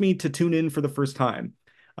 convinced me to tune in for the first time.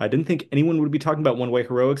 I didn't think anyone would be talking about One Way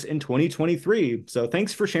Heroics in 2023, so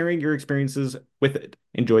thanks for sharing your experiences with it.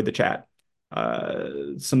 Enjoyed the chat.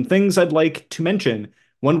 Some things I'd like to mention.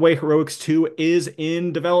 One Way Heroics 2 is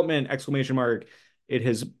in development! Exclamation mark. It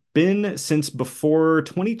has been since before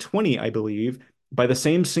 2020, I believe, by the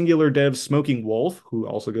same singular dev Smoking Wolf, who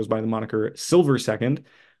also goes by the moniker Silver Second.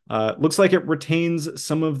 Looks like it retains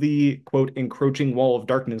some of the quote encroaching wall of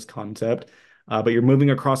darkness concept, but you're moving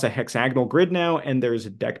across a hexagonal grid now, and there's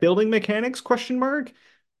deck building mechanics? Question mark.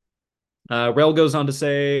 Rel goes on to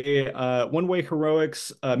say, One Way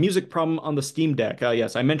Heroics music problem on the Steam Deck.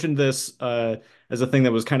 Yes, I mentioned this as a thing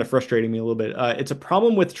that was kind of frustrating me a little bit. It's a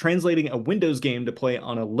problem with translating a Windows game to play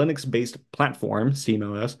on a Linux-based platform,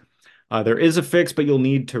 SteamOS. There is a fix, but you'll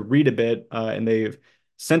need to read a bit, and they've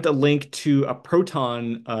sent a link to a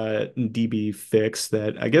Proton DB fix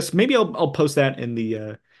that I guess maybe I'll post that in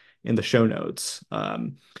the show notes.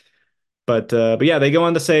 But yeah, they go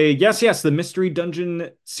on to say, yes, the Mystery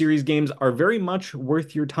Dungeon series games are very much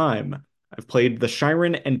worth your time. I've played the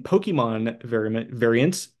Shiren and Pokemon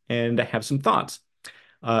variants and I have some thoughts.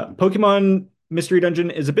 Pokemon Mystery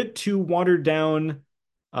Dungeon is a bit too watered down,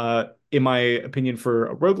 in my opinion, for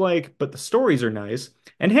a roguelike, but the stories are nice.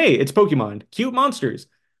 And hey, it's Pokemon, cute monsters.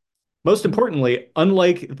 Most importantly,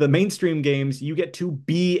 unlike the mainstream games, you get to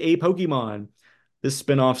be a Pokemon. This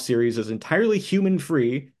spin-off series is entirely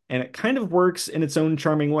human-free, and it kind of works in its own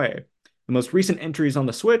charming way. The most recent entries on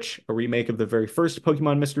the Switch, a remake of the very first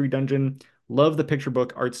Pokemon Mystery Dungeon. Love the picture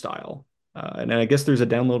book art style. And I guess there's a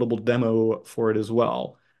downloadable demo for it as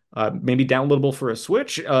well. Maybe downloadable for a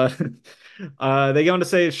Switch. They go on to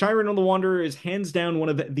say Shyren of the Wanderer is hands down one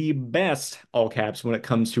of the best, all caps, when it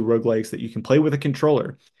comes to roguelikes that you can play with a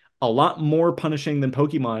controller. A lot more punishing than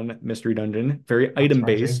Pokemon Mystery Dungeon, very Not item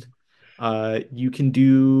surprising. based. You can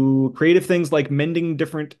do creative things like mending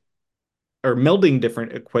different or melding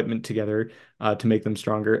different equipment together to make them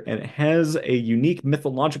stronger, and it has a unique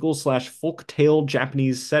mythological slash folk tale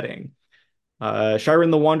Japanese setting. Shyren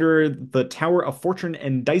the Wanderer, the Tower of Fortune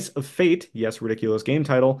and Dice of Fate, yes, ridiculous game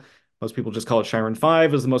title. Most people just call it Shyren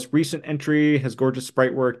 5, is the most recent entry, has gorgeous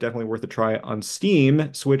sprite work, definitely worth a try on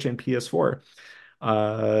Steam, Switch, and PS4.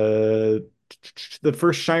 Uh, the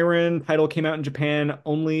first Shyren title came out in Japan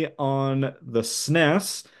only on the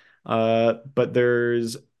SNES, but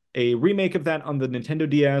there's a remake of that on the Nintendo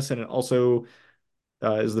DS, and it also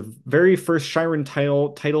is the very first Shyren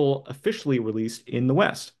title officially released in the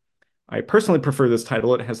West. I personally prefer this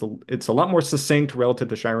title. It's a lot more succinct relative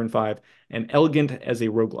to Shyren 5 and elegant as a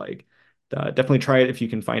roguelike. Definitely try it if you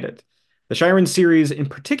can find it. The Shyren series, in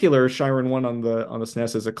particular, Shyren 1 on the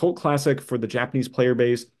SNES, is a cult classic for the Japanese player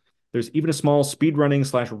base. There's even a small speedrunning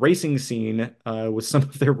slash racing scene with some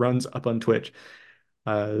of their runs up on Twitch.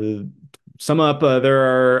 Uh, Sum up, there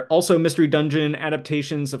are also Mystery Dungeon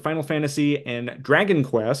adaptations of Final Fantasy and Dragon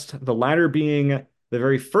Quest, the latter being the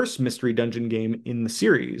very first Mystery Dungeon game in the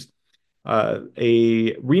series.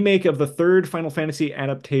 A remake of the third Final Fantasy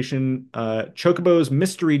adaptation, Chocobo's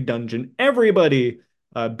Mystery Dungeon. Everybody,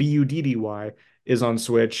 Buddy, is on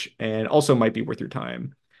Switch and also might be worth your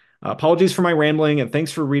time. Apologies for my rambling and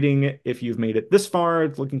thanks for reading if you've made it this far.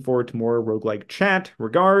 Looking forward to more roguelike chat.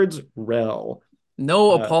 Regards, Rel.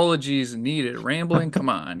 No Uh, apologies needed. Rambling, come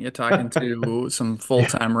on. You're talking to some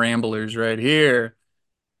full-time ramblers right here.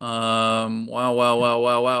 Wow, wow, wow,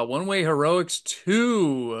 wow, wow. One Way Heroics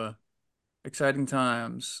 2. Exciting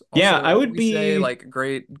times. yeah, Also, I can would we say be. like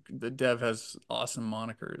great, the dev has awesome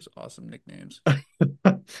monikers, awesome nicknames.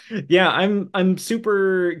 Yeah, I'm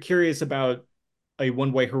super curious about a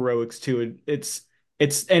One Way Heroics too. It's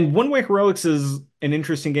and One Way Heroics is an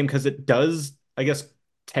interesting game because it does, I guess,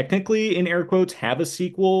 technically in air quotes, have a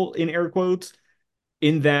sequel in air quotes.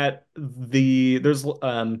 In that there's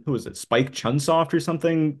who is it, Spike Chunsoft or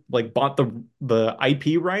something, like bought the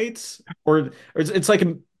IP rights, or it's like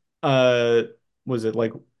a was it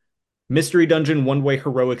like Mystery Dungeon One Way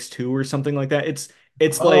Heroics 2 or something like that. It's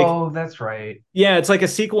like Oh, that's right. yeah, it's like a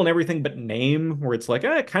sequel and everything but name, where it's like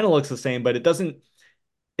it kind of looks the same, but it doesn't.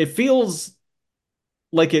 It feels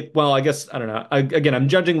like it. Well, I guess I don't know. Again, I'm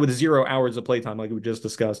judging with 0 hours of playtime, like we just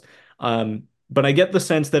discussed. But I get the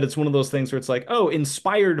sense that it's one of those things where it's like, oh,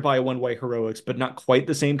 inspired by One Way Heroics, but not quite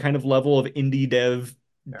the same kind of level of indie dev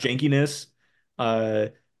Yeah. jankiness. Uh,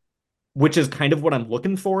 which is kind of what I'm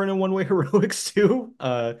looking for in a One Way Heroics too.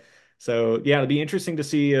 So yeah, it'd be interesting to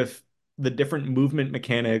see if the different movement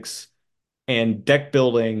mechanics and deck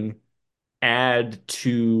building add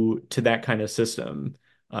to that kind of system.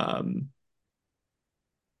 Um,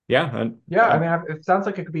 yeah, Yeah, I mean, it sounds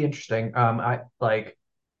like it could be interesting. I like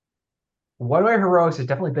One Way Heroics has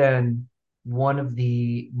definitely been one of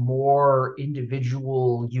the more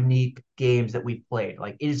individual, unique games that we've played.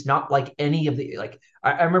 Like, it is not like any of the like.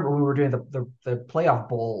 I remember when we were doing the playoff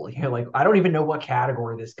bowl. You know, like I don't even know what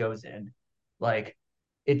category this goes in. Like,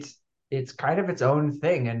 it's it's kind of its own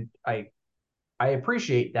thing, and I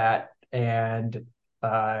appreciate that. And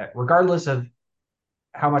regardless of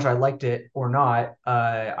how much I liked it or not,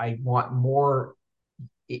 I want more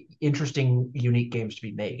interesting, unique games to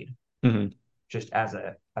be made mhm. just as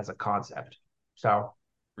a concept. So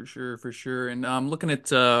For sure, for sure. And I'm looking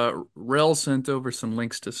at Rel sent over some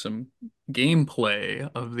links to some gameplay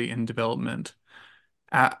of the in development.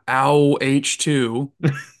 OW H2,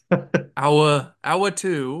 OW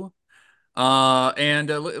 2. And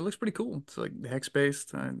it looks pretty cool. It's like hex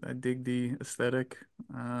based. I dig the aesthetic.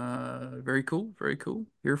 Very cool, very cool.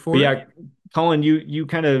 Here But for it. yeah, Colin, you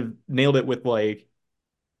kind of nailed it with like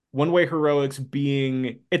One Way Heroics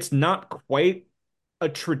being it's not quite a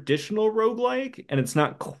traditional roguelike, and it's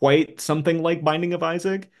not quite something like Binding of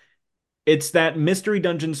Isaac. It's that mystery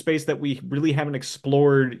dungeon space that we really haven't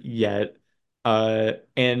explored yet.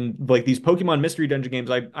 And like these Pokemon mystery dungeon games,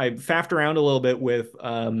 I faffed around a little bit with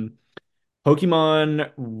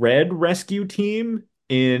Pokemon Red Rescue Team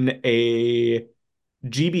in a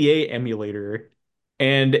GBA emulator,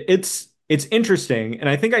 and it's interesting. And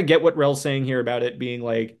I think I get what Rel's saying here about it being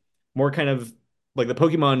like more kind of like the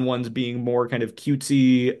Pokemon ones being more kind of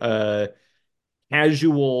cutesy,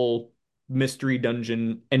 casual mystery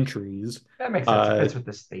dungeon entries. That makes sense. It Uh, fits with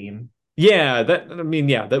this theme. yeah,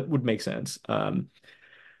 that would make sense.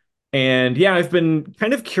 And yeah, I've been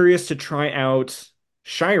kind of curious to try out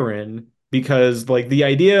Shiren because like the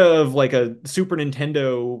idea of like a Super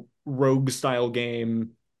Nintendo rogue style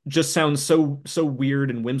game just sounds so weird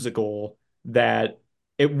and whimsical that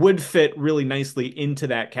it would fit really nicely into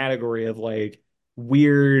that category of like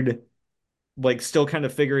weird, like still kind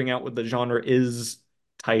of figuring out what the genre is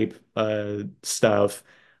type stuff.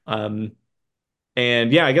 Um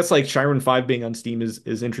and yeah, I guess like Chiron 5 being on Steam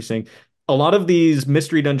is interesting. A lot of these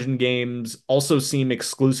mystery dungeon games also seem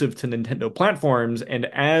exclusive to Nintendo platforms, and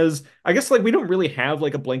as I guess like we don't really have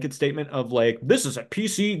like a blanket statement of like this is a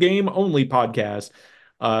PC game only podcast.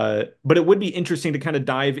 But it would be interesting to kind of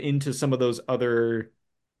dive into some of those other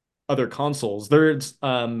consoles.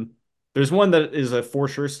 There's one that is a for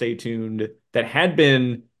sure stay tuned that had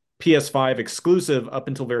been PS5 exclusive up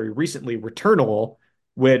until very recently, Returnal,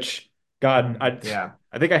 which God, Yeah.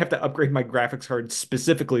 I think I have to upgrade my graphics card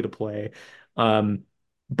specifically to play. Um,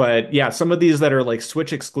 but yeah, some of these that are like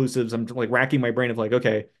Switch exclusives, I'm like racking my brain of like,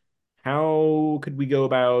 okay, how could we go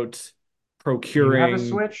about Do you have a procuring?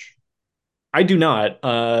 Switch? I do not,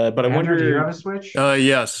 but I Andrew, do you have wonder. a Switch?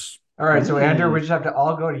 Yes. All right, so Andrew, we Hmm, just have to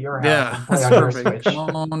all go to your house Yeah, and play that's on your perfect. Come Switch.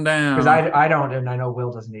 on Because down. I don't, and I know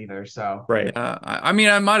Will doesn't either. So right. Yeah, I mean,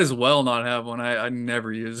 I might as well not have one. I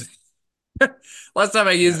never use it. Last time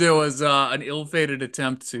I yeah, used it was an ill-fated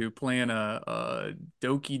attempt to play in a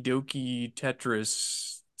Doki Doki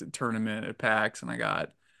Tetris tournament at PAX, and I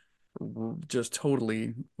got just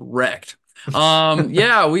totally wrecked.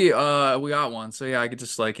 Yeah, we got one. So yeah, I could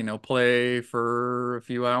just like, play for a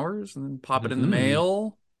few hours and then pop it in the Hmm.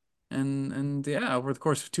 mail and yeah, over the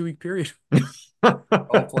course of a 2-week period,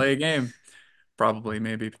 I'll play a game. Probably,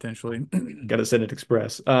 maybe, potentially. Got to send it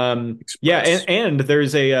express. Yeah, Express. and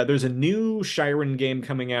there's a new Shiren game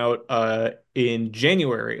coming out in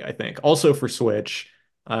January, I think, also for Switch.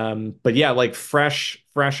 But yeah, like fresh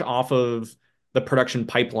off of the production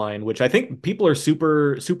pipeline, which I think people are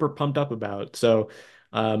super pumped up about. So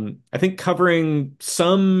I think covering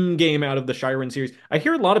some game out of the Shiren series. I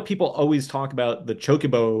hear a lot of people always talk about the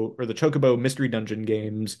Chocobo or the Chocobo Mystery Dungeon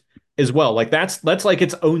games as well. Like that's like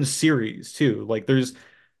its own series too. Like there's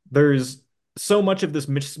so much of this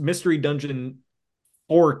mystery dungeon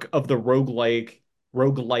fork of the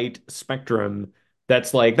roguelite spectrum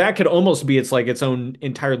that's like that could almost be it's like its own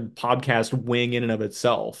entire podcast wing in and of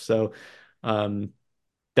itself. So um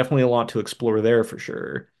definitely a lot to explore there for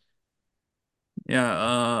sure.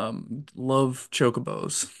 Yeah, love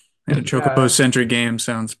chocobos. And a yeah, chocobo-centric game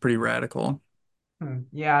sounds pretty radical.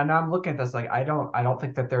 yeah. And I'm looking at this like I don't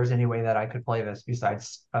think that there's any way that I could play this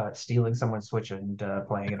besides stealing someone's Switch and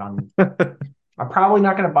playing it on. I'm probably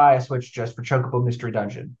not going to buy a Switch just for Chocobo Mystery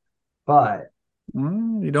Dungeon, but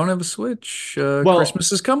Well, you don't have a Switch. Well,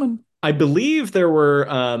 Christmas is coming. I believe there were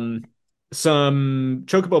some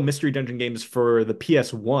Chocobo Mystery Dungeon games for the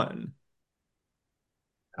PS1.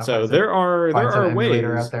 I'll So there find some are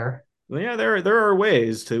emulator out ways. there. Yeah, there are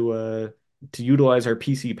ways to utilize our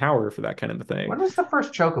PC power for that kind of a thing. When was the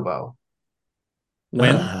first Chocobo?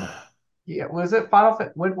 When? Yeah, was it Final?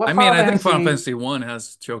 I What mean, Final I think Final Fantasy? Fantasy One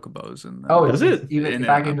has chocobos Oh, Does it's it? even in it,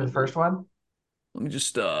 back I into the first believe. one. Let me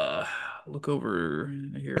just look over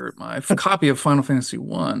here at my copy of Final Fantasy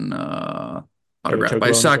One, Got a autographed by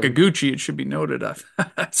chocobo on the cover. Sakaguchi. It should be noted.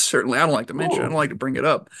 Certainly, I don't like to mention. I don't Ooh, like to bring it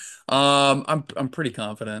up. I'm pretty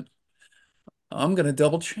confident. I'm gonna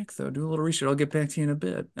double check though. Do a little research. I'll get back to you in a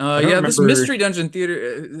bit. I don't Yeah, this remember. Mystery Dungeon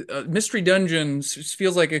theater, Mystery Dungeons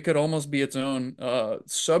feels like it could almost be its own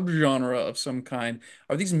subgenre of some kind.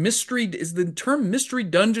 Are these mystery? Is the term Mystery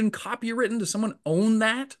Dungeon copywritten? Does someone own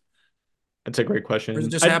that? That's a great Or does it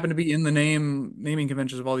question. just happen to be in the naming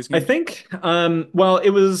conventions of all these I games? think well it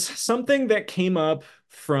was something that came up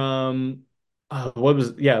from what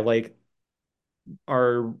was yeah like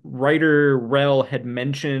our writer Rel had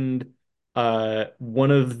mentioned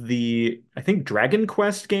one of the I think Dragon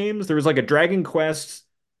Quest games. There was like a Dragon Quest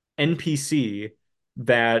NPC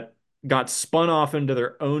that got spun off into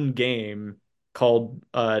their own game called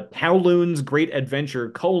Kowloon's Great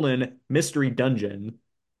Adventure: Mystery Dungeon.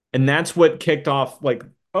 And that's what kicked off like,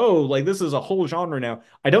 oh, like this is a whole genre now.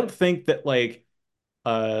 I don't think that like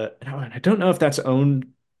I don't know if that's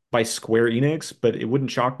owned by Square Enix, but it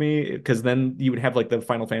wouldn't shock me because then you would have like the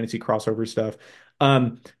Final Fantasy crossover stuff.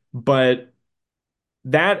 But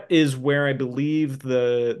that is where I believe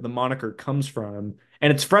the moniker comes from.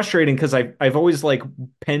 And it's frustrating because I've always like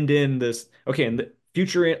penned in this, okay, in the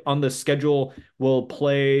future on the schedule we'll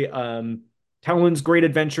play Talon's Great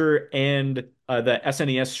Adventure and the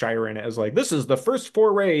SNES Shire in it as like this is the first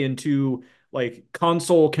foray into like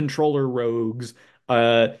console controller rogues.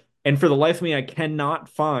 Uh, and for the life of me, I cannot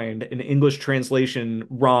find an English translation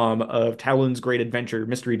ROM of Talon's Great Adventure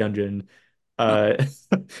Mystery Dungeon. Huh. Uh,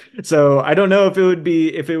 so I don't know if it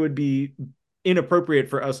would be inappropriate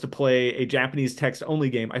for us to play a Japanese text only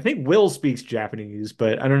game. I think Will speaks Japanese,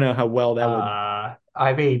 but I don't know how well that would.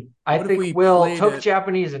 I mean, I What if think we Will played took it?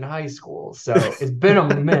 Japanese in high school, so it's been a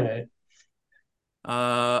minute.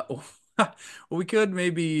 Uh, well, we could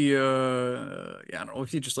maybe, yeah, I don't know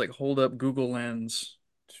if you just like hold up Google Lens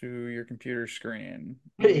to your computer screen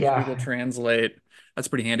and use Google Yeah. Translate. That's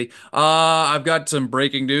pretty handy. I've got some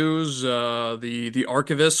breaking news. The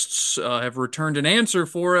archivists have returned an answer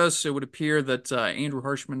for us. It would appear that Andrew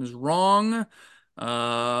Harshman is wrong.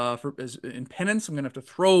 In penance, I'm gonna have to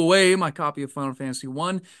throw away my copy of Final Fantasy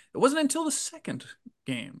One. It wasn't until the second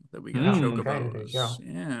game that we got Oh, okay, there you chocobos. go.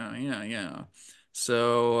 Yeah, yeah, yeah.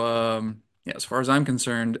 So, yeah, as far as I'm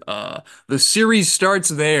concerned, the series starts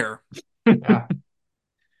there. Yeah.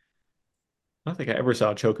 I don't think I ever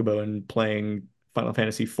saw Chocobo in playing Final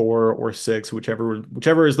Fantasy 4 or 6,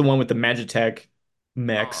 whichever is the one with the Magitech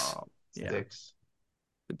mechs. Yeah, 6.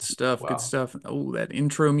 good stuff, good Wow. stuff. Oh, that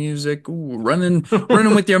intro music. Ooh, running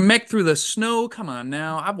with your mech through the snow. Come on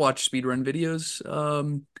now. I've watched speedrun videos.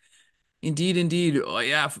 Indeed, indeed. Oh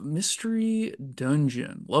yeah, mystery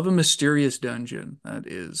dungeon. Love a mysterious dungeon. That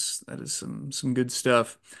is some good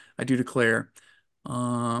stuff. I do declare.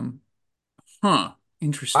 Um, Huh. I'm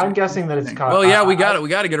Interesting. guessing that it's Interesting. caught. Well, yeah, we got it. We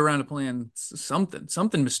got to get around to playing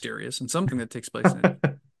something mysterious and something that takes place in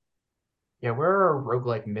Yeah, where are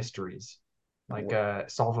roguelike mysteries? a Like world.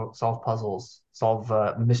 solve puzzles, solve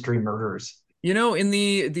mystery murders. In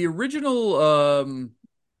the original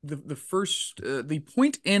the first the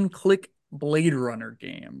point and click Blade Runner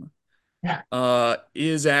game Yeah.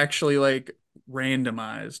 is actually like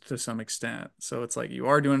randomized to some extent. So it's like you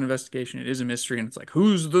are doing an investigation, it is a mystery, and it's like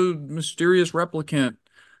who's the mysterious replicant?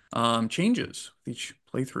 Changes with each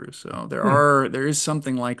playthrough. So Hmm. there is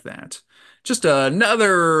something like that. Just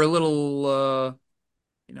another little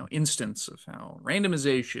instance of how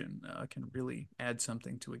randomization can really add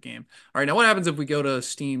something to a game. All right, now what happens if we go to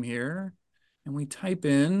Steam here and we type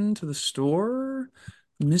in to the store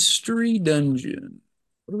Mystery Dungeon?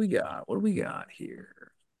 What do we got? What do we got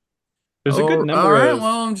here? There's a good Oh, all number right. of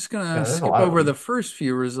Well, I'm just gonna Yeah, there's a skip lot of over the them. first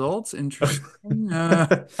few results. Interesting.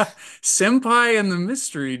 Senpai and the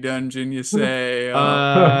Mystery Dungeon, you say?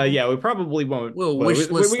 yeah, we probably won't. We'll Well, wish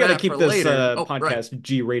we list got to that for keep this later. Oh, right. podcast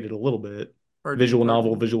G-rated a little bit. Pardon me,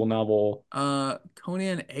 pardon me. Visual novel.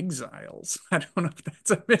 Conan Exiles. I don't know if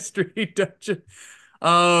that's a mystery dungeon.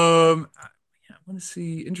 Yeah, I want to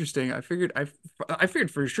see. Interesting. I figured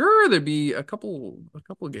for sure there'd be a couple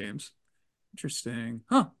of games. Interesting.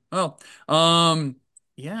 Huh. Well,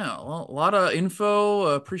 yeah, well, a lot of info.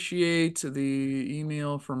 Appreciate the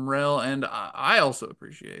email from Rel, and I also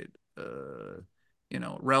appreciate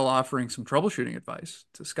Rel offering some troubleshooting advice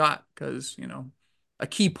to Scott because, a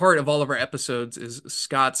key part of all of our episodes is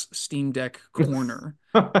Scott's Steam Deck corner.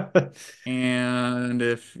 And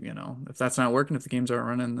if that's not working, if the games aren't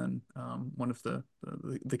running, then one of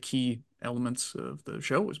the key elements of the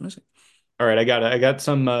show was missing. All right, I got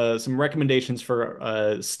some recommendations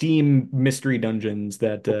for Steam mystery dungeons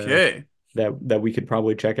Okay. that we could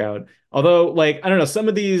probably check out. Although, like, I don't know, some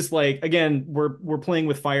of these, like, again, we're playing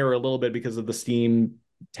with fire a little bit because of the Steam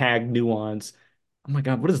tag nuance. Oh my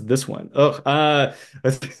God, what is this one? Ugh.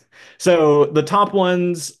 So the top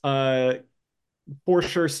ones, for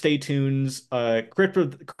sure, stay tuned. Crypt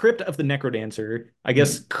of the Necrodancer, I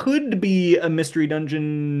guess, Hmm. could be a mystery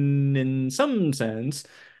dungeon in some sense.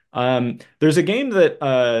 There's a game that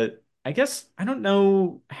I guess I don't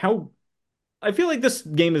know how. I feel like this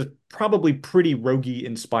game is probably pretty roguey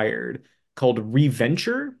inspired, called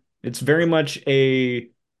Reventure. It's very much a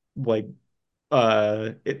like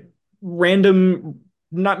random,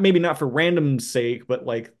 not maybe not for random's sake, but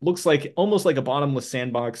like looks like almost like a bottomless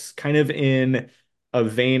sandbox, kind of in a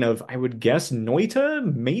vein of, I would guess, Noita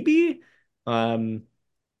maybe. um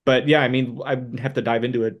but yeah, I mean, I'd have to dive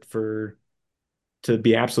into it for to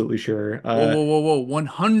be absolutely sure. Whoa, whoa, whoa, whoa.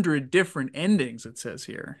 100 different endings, it says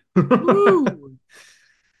here. Woo!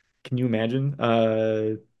 Can you imagine?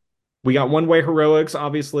 We got One Way Heroics,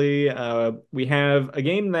 obviously. We have a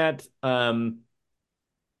game that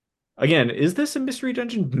again, is this a mystery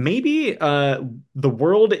dungeon? Maybe. The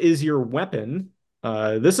world is your weapon.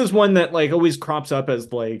 This is one that like always crops up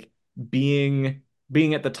as like being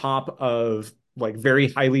being at the top of like very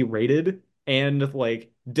highly rated, and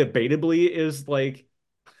like debatably is like,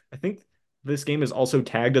 I think this game is also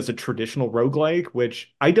tagged as a traditional roguelike,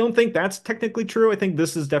 which I don't think that's technically true. I think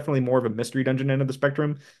this is definitely more of a mystery dungeon end of the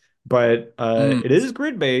spectrum. But Mm. it is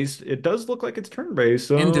grid based. It does look like it's turn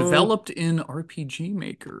based. And So developed in RPG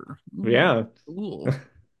Maker. yeah, Cool.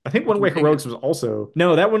 I think I One can Way dig it. Heroics was also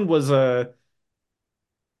no. That one was that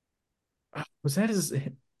his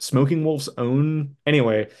Smoking Wolf's own?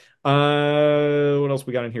 Anyway, what else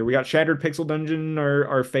we got in here? We got Shattered Pixel Dungeon,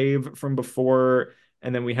 our fave from before,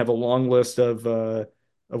 and then we have a long list of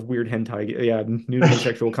weird hentai, yeah, nude and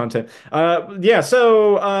sexual content. Yeah,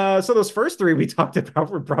 so those first three we talked about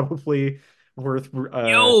were probably worth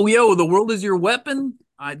Yo, the world is your weapon.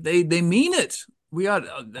 They mean it. We got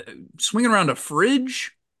swinging around a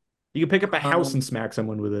fridge, you can pick up a house and um, smack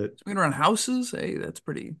someone with it. swinging around houses. Hey, that's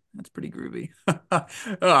pretty groovy.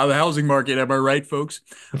 The housing market, am I right, folks?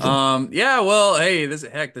 Yeah. Well, hey,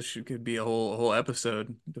 could be a whole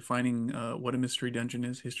episode defining what a mystery dungeon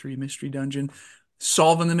is, history of mystery dungeon,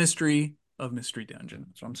 solving the mystery of mystery dungeon.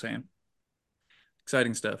 That's what I'm saying.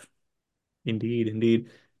 Exciting stuff. Indeed, indeed.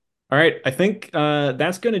 All right, I think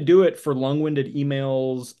that's going to do it for long-winded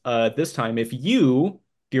emails this time. If you,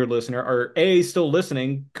 dear listener, are A, still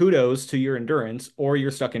listening, kudos to your endurance, or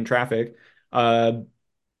you're stuck in traffic. Uh,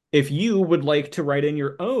 if you would like to write in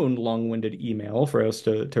your own long-winded email for us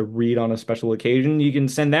to read on a special occasion, you can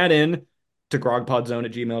send that in to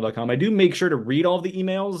grogpodzone@gmail.com. I do make sure to read all the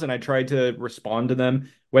emails and I try to respond to them,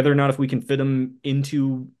 whether or not if we can fit them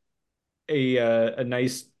into a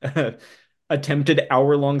nice attempted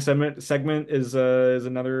hour-long segment is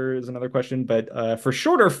another question. But for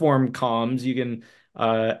shorter form comms, you can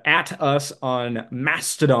at us on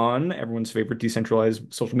Mastodon, everyone's favorite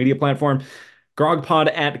decentralized social media platform,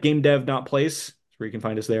 grogpod@gamedev.place. That's where you can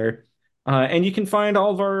find us there. And you can find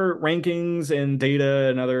all of our rankings and data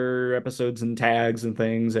and other episodes and tags and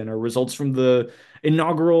things and our results from the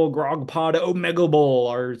inaugural GrogPod Omega Bowl,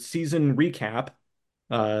 our season recap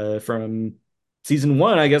from season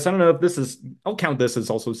one, I guess. I don't know if this is, I'll count this as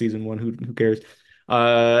also season one. Who cares?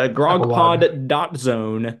 Epilogue.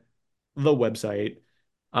 Grogpod.zone, the website.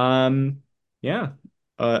 Um, yeah.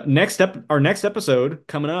 Our next episode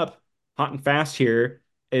coming up, hot and fast here,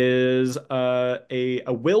 is a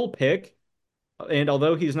will pick. And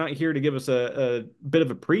although he's not here to give us a bit of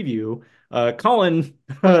a preview, Colin,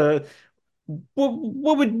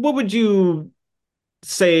 what would you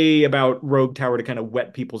say about Rogue Tower to kind of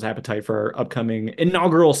whet people's appetite for our upcoming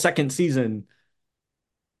inaugural second season?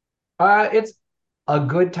 It's a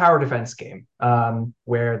good tower defense game,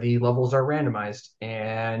 where the levels are randomized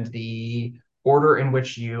and the order in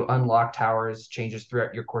which you unlock towers changes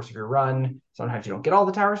throughout your course of your run. Sometimes you don't get all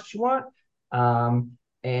the towers that you want.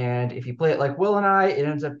 And if you play it like Will and I, it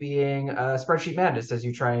ends up being spreadsheet madness as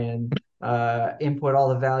you try and input all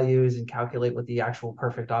the values and calculate what the actual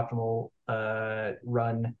perfect optimal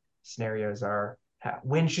run scenarios are.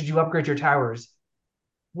 When should you upgrade your towers?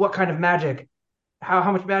 What kind of magic?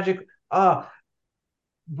 How much magic? Oh,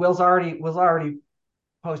 Will's already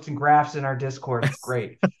posting graphs in our Discord. It's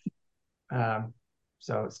great. Um,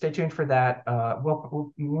 so stay tuned for that.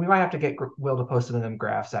 We might have to get Will to post some of them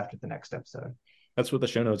graphs after the next episode. That's what the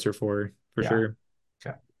show notes are for Yeah. sure.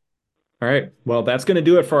 Yeah. All right. Well, that's going to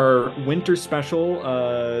do it for our winter special.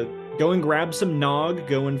 Go and grab some nog,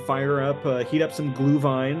 go and fire up, heat up some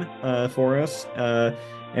Glühwein for us.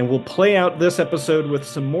 And we'll play out this episode with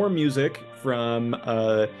some more music from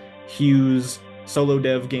Hugh's solo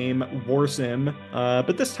dev game Warsim,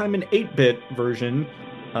 but this time an 8-bit version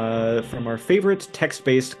from our favorite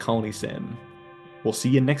text-based colony sim. We'll see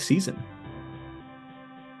you next season.